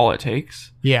 That's all it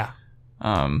takes. Yeah.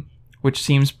 Which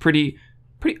seems pretty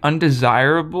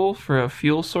undesirable for a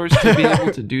fuel source to be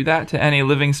able to do that to any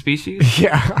living species.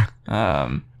 Yeah.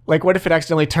 Like what if it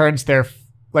accidentally turns their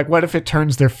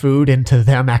food into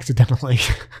them accidentally?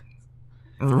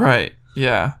 Right.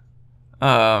 Yeah.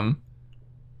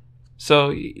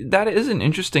 So that is an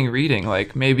interesting reading.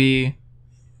 Like maybe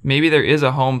there is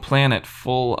a home planet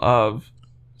full of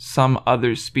some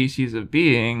other species of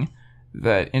being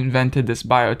that invented this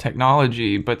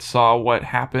biotechnology, but saw what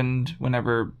happened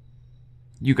whenever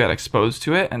you got exposed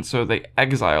to it, and so they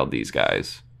exiled these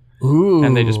guys. Ooh.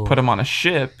 And they just put them on a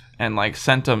ship and like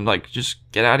sent them like, just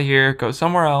get out of here, go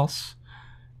somewhere else.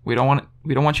 We don't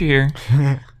want you here.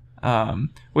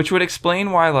 Which would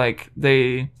explain why like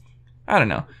I don't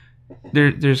know.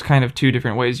 There's kind of two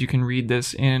different ways you can read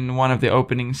this. In one of the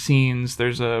opening scenes,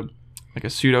 there's a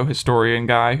pseudo historian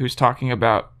guy who's talking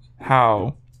about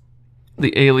how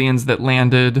the aliens that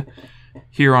landed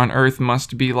here on Earth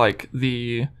must be like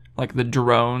the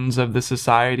drones of the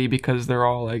society, because they're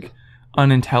all like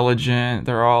unintelligent,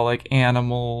 they're all like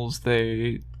animals,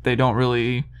 they don't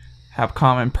really have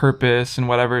common purpose and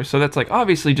whatever. So that's like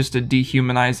obviously just a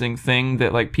dehumanizing thing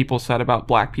that like people said about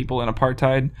black people in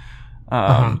apartheid.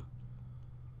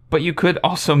 But you could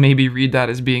also maybe read that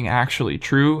as being actually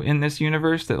true in this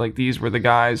universe, that like these were the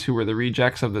guys who were the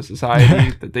rejects of the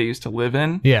society that they used to live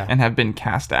in, Yeah. and have been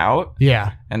cast out.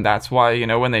 Yeah. And that's why, you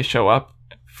know, when they show up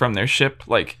from their ship,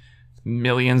 like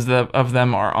millions of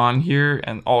them are on here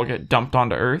and all get dumped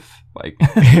onto Earth. Like,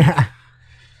 Yeah.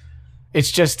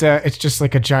 It's just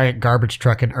like a giant garbage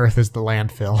truck, and Earth is the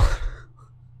landfill.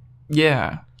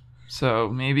 yeah. So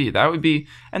maybe that would be,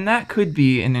 and that could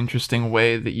be an interesting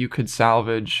way that you could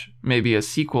salvage maybe a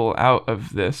sequel out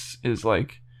of this, is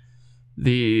like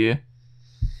the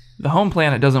home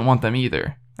planet doesn't want them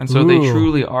either. And so they Ooh.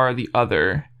 truly are the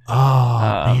other.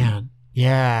 Oh, man.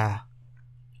 Yeah.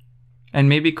 And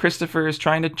maybe Christopher is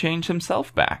trying to change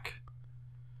himself back.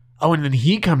 Oh, and then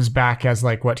he comes back as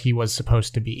like what he was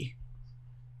supposed to be.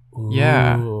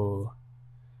 Yeah. Ooh.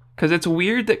 Because it's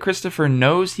weird that Christopher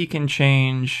knows he can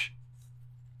change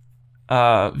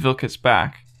Vilkas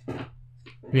back.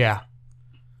 Yeah.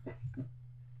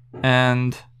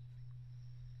 And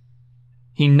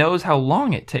he knows how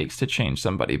long it takes to change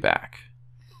somebody back.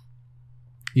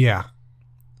 Yeah.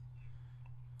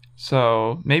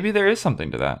 So maybe there is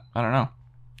something to that. I don't know.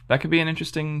 That could be an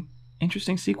interesting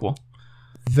sequel.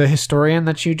 The historian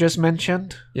that you just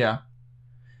mentioned, Yeah.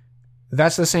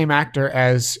 that's the same actor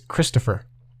as Christopher.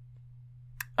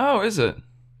 Oh, is it?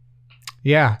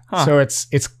 Yeah. Huh. So it's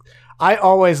I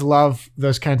always love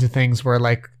those kinds of things where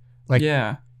like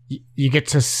Yeah. you get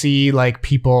to see like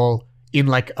people in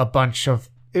like a bunch of,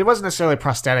 it wasn't necessarily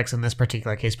prosthetics in this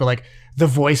particular case, but like the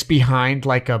voice behind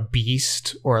like a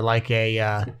beast or like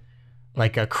a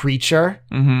creature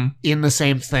Mm-hmm. in the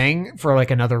same thing for like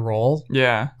another role.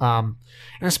 Yeah. And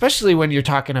especially when you're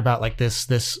talking about like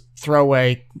this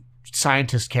throwaway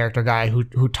scientist character guy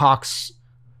who talks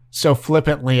so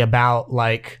flippantly about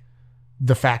like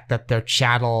the fact that they're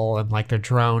chattel and like they're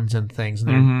drones and things,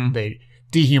 and Mhm. they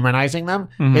dehumanizing them.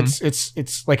 Mhm.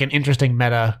 It's like an interesting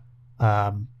meta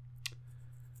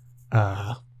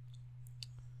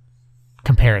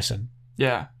comparison.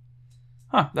 Yeah.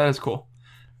 Huh, that is cool.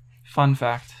 Fun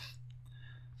fact.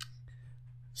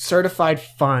 Certified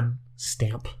fun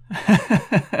stamp.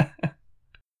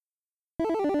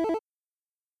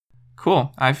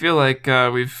 Cool. I feel like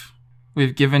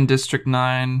we've given District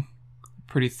 9 a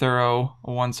pretty thorough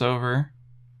once over.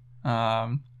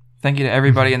 Thank you to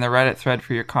everybody in the Reddit thread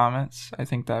for your comments. I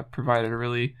think that provided a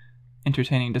really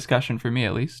entertaining discussion for me,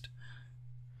 at least.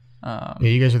 Yeah,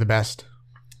 you guys are the best.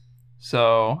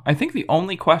 So I think the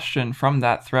only question from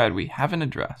that thread we haven't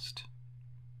addressed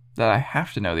that I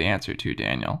have to know the answer to,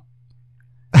 Daniel.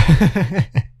 I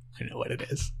know what it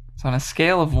is. It's on a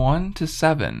scale of 1 to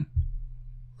 7.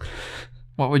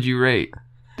 What would you rate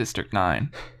District 9?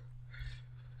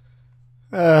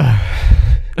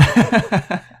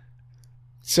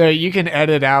 So you can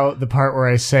edit out the part where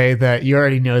I say that you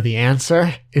already know the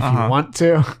answer if you want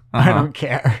to. I don't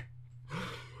care.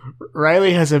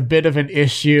 Riley has a bit of an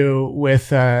issue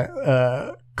with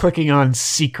clicking on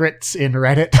secrets in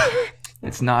Reddit.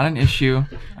 It's not an issue.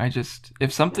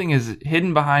 If something is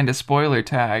hidden behind a spoiler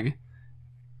tag,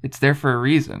 it's there for a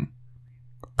reason.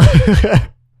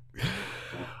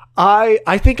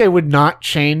 I think I would not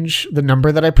change the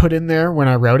number that I put in there when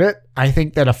I wrote it. I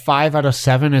think that a 5 out of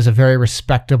 7 is a very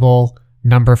respectable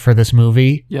number for this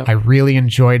movie. Yep. I really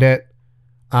enjoyed it.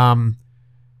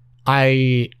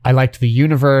 I liked the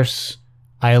universe.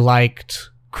 I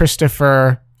liked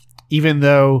Christopher. Even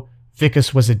though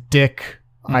Vilkas was a dick,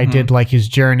 I did like his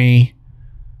journey.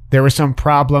 There were some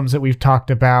problems that we've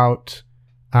talked about,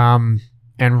 and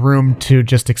room to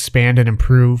just expand and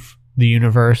improve the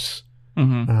universe.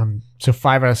 Mm-hmm. So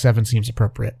 5 out of 7 seems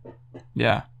appropriate.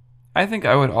 Yeah. I think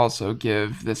I would also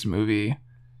give this movie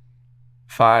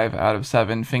 5 out of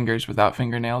 7 fingers without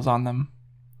fingernails on them.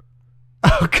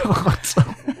 Oh, God.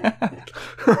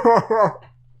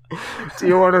 Do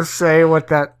you want to say what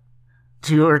that...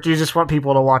 or do you just want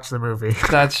people to watch the movie?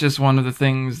 That's just one of the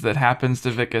things that happens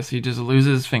to Vicus. He just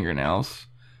loses fingernails.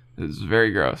 It's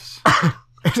very gross.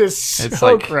 It is so It's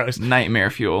like gross. nightmare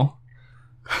fuel.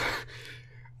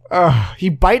 He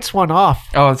bites one off.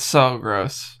 Oh, it's so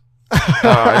gross.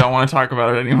 I don't want to talk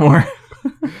about it anymore.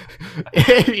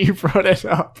 You brought it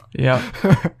up.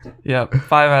 Yep.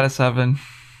 5 out of 7.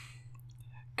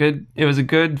 Good. It was a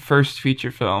good first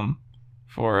feature film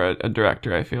for a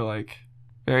director, I feel like.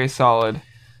 Very solid.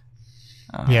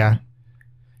 Yeah.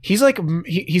 He's like,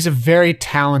 he's a very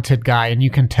talented guy, and you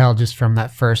can tell just from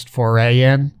that first foray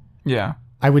in. Yeah.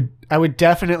 I would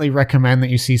definitely recommend that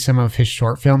you see some of his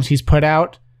short films he's put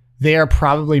out. They are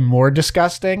probably more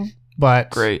disgusting,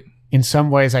 but Great. in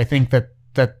some ways I think that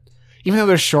even though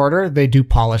they're shorter, they do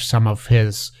polish some of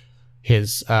his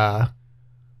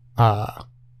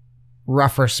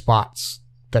rougher spots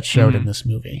that showed in this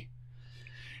movie.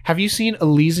 Have you seen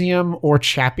Elysium or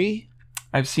Chappie?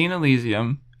 I've seen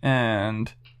Elysium,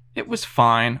 and it was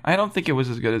fine. I don't think it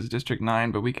was as good as District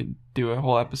 9, but we could do a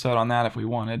whole episode on that if we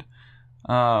wanted.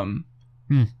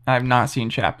 I've not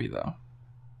seen Chappie, though.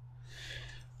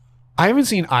 I haven't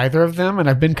seen either of them, and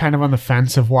I've been kind of on the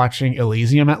fence of watching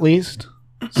Elysium at least.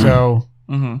 So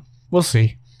we'll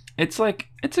see. It's a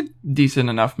decent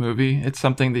enough movie. It's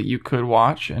something that you could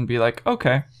watch and be like,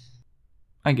 okay,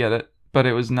 I get it. But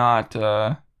it was not,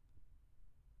 it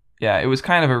was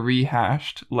kind of a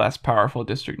rehashed, less powerful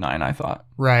District 9, I thought.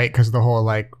 Right, because the whole,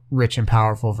 like, rich and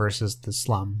powerful versus the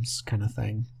slums kind of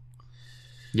thing.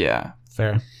 Yeah.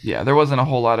 Fair. Yeah, there wasn't a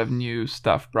whole lot of new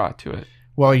stuff brought to it.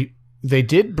 Well, they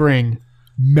did bring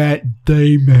Matt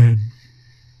Damon.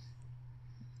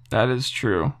 That is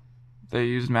true. They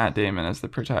used Matt Damon as the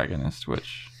protagonist,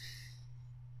 which...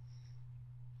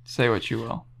 Say what you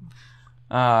will.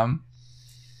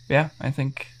 Yeah, I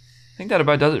think that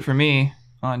about does it for me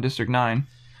on District 9.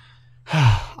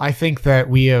 I think that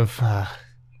we've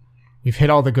hit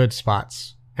all the good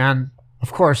spots. And,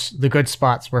 of course, the good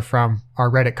spots were from our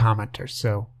Reddit commenters,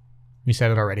 so we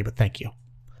said it already, but thank you.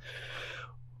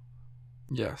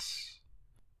 Yes.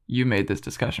 You made this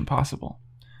discussion possible.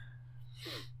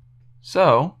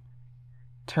 So,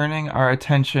 turning our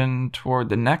attention toward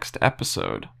the next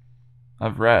episode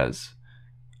of Rez,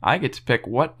 I get to pick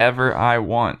whatever I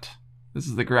want. This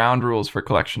is the ground rules for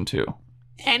Collection 2.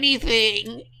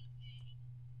 Anything.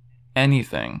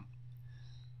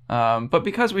 But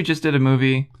because we just did a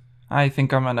movie, I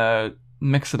think I'm going to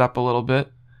mix it up a little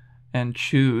bit and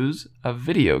choose a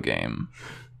video game.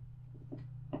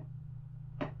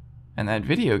 And that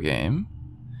video game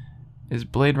is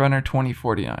Blade Runner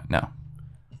 2049. No.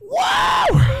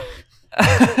 Wow!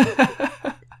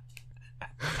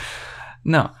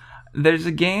 No. There's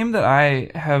a game that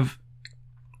I have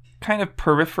kind of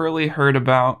peripherally heard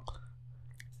about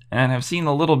and have seen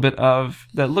a little bit of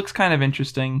that looks kind of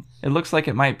interesting. It looks like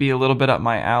it might be a little bit up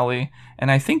my alley, and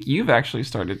I think you've actually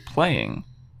started playing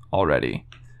already.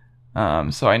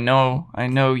 So I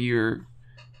know your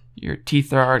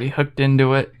teeth are already hooked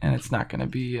into it, and it's not going to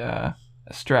be a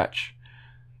stretch.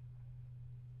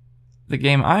 The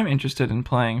game I'm interested in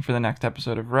playing for the next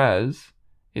episode of Rez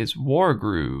is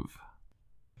Wargroove.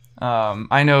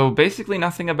 I know basically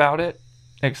nothing about it,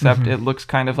 except it looks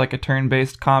kind of like a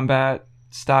turn-based combat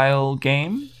style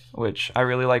game, which I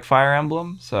really like Fire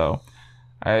Emblem, so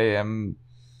I am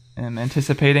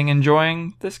anticipating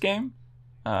enjoying this game.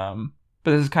 But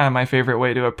this is kind of my favorite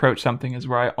way to approach something, is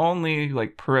where I only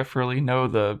like peripherally know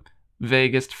the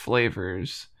vaguest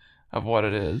flavors of what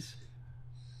it is.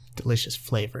 Delicious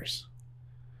flavors.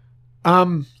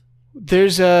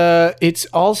 It's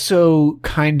also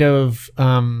kind of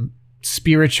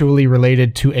spiritually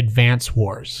related to Advance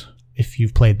Wars, if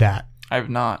you've played that. I've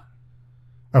not.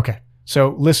 Okay.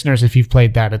 So listeners, if you've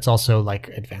played that, it's also like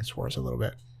Advance Wars a little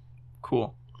bit.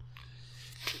 Cool.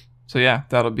 So yeah,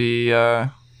 that'll be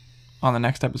on the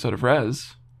next episode of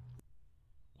Rez.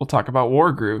 We'll talk about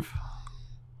Wargroove.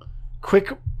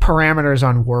 Quick parameters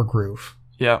on Wargroove.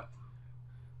 Yeah.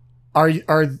 Are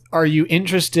you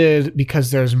interested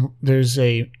because there's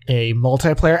a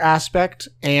multiplayer aspect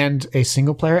and a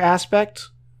single player aspect?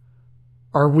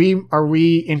 Are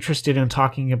we interested in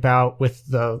talking about with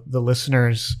the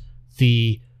listeners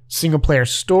the single player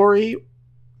story,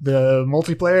 the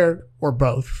multiplayer, or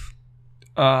both?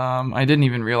 I didn't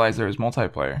even realize there was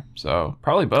multiplayer, so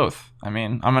probably both. I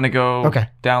mean, I'm gonna go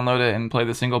download it and play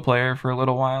the single player for a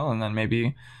little while, and then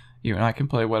maybe you and I can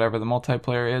play whatever the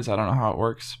multiplayer is. I don't know how it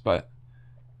works, but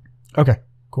okay,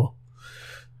 cool.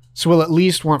 So we'll at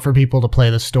least want for people to play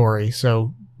the story.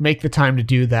 So make the time to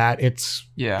do that. It's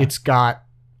got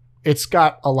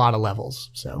a lot of levels.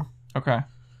 So okay.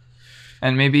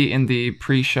 And maybe in the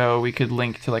pre-show we could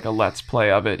link to like a let's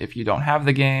play of it. If you don't have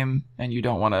the game and you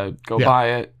don't want to go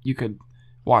buy it, you could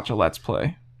watch a let's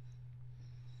play.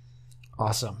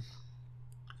 Awesome.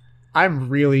 I'm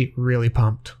really, really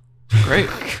pumped. Great.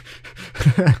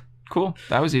 Cool.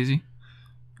 That was easy.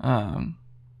 So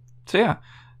yeah,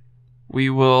 we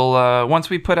will, once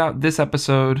we put out this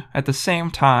episode at the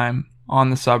same time on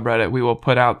the subreddit, we will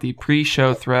put out the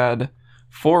pre-show thread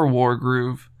for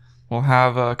Wargroove. We'll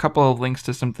have a couple of links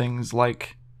to some things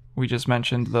like we just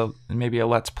mentioned, maybe a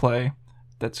let's play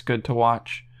that's good to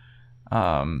watch.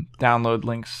 Download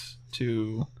links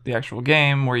to the actual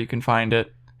game, where you can find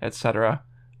it, etc.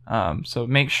 So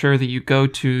make sure that you go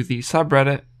to the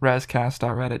subreddit,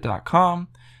 rescast.reddit.com,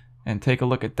 and take a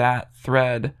look at that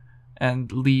thread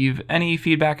and leave any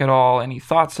feedback at all, any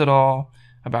thoughts at all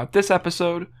about this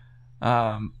episode,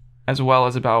 as well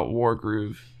as about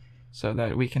Wargroove, so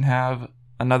that we can have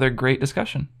another great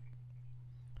discussion.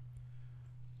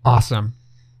 Awesome.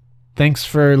 Thanks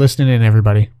for listening in,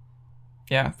 everybody.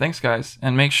 Yeah, thanks, guys.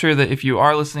 And make sure that if you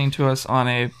are listening to us on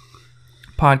a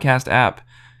podcast app,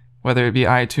 whether it be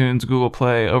iTunes, Google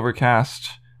Play, Overcast,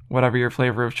 whatever your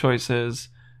flavor of choice is,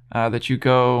 that you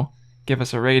go give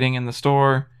us a rating in the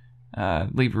store,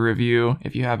 leave a review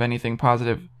if you have anything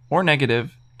positive or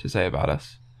negative to say about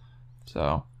us.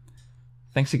 So,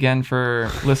 thanks again for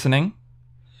listening,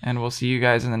 and we'll see you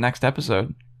guys in the next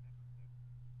episode.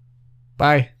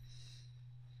 Bye.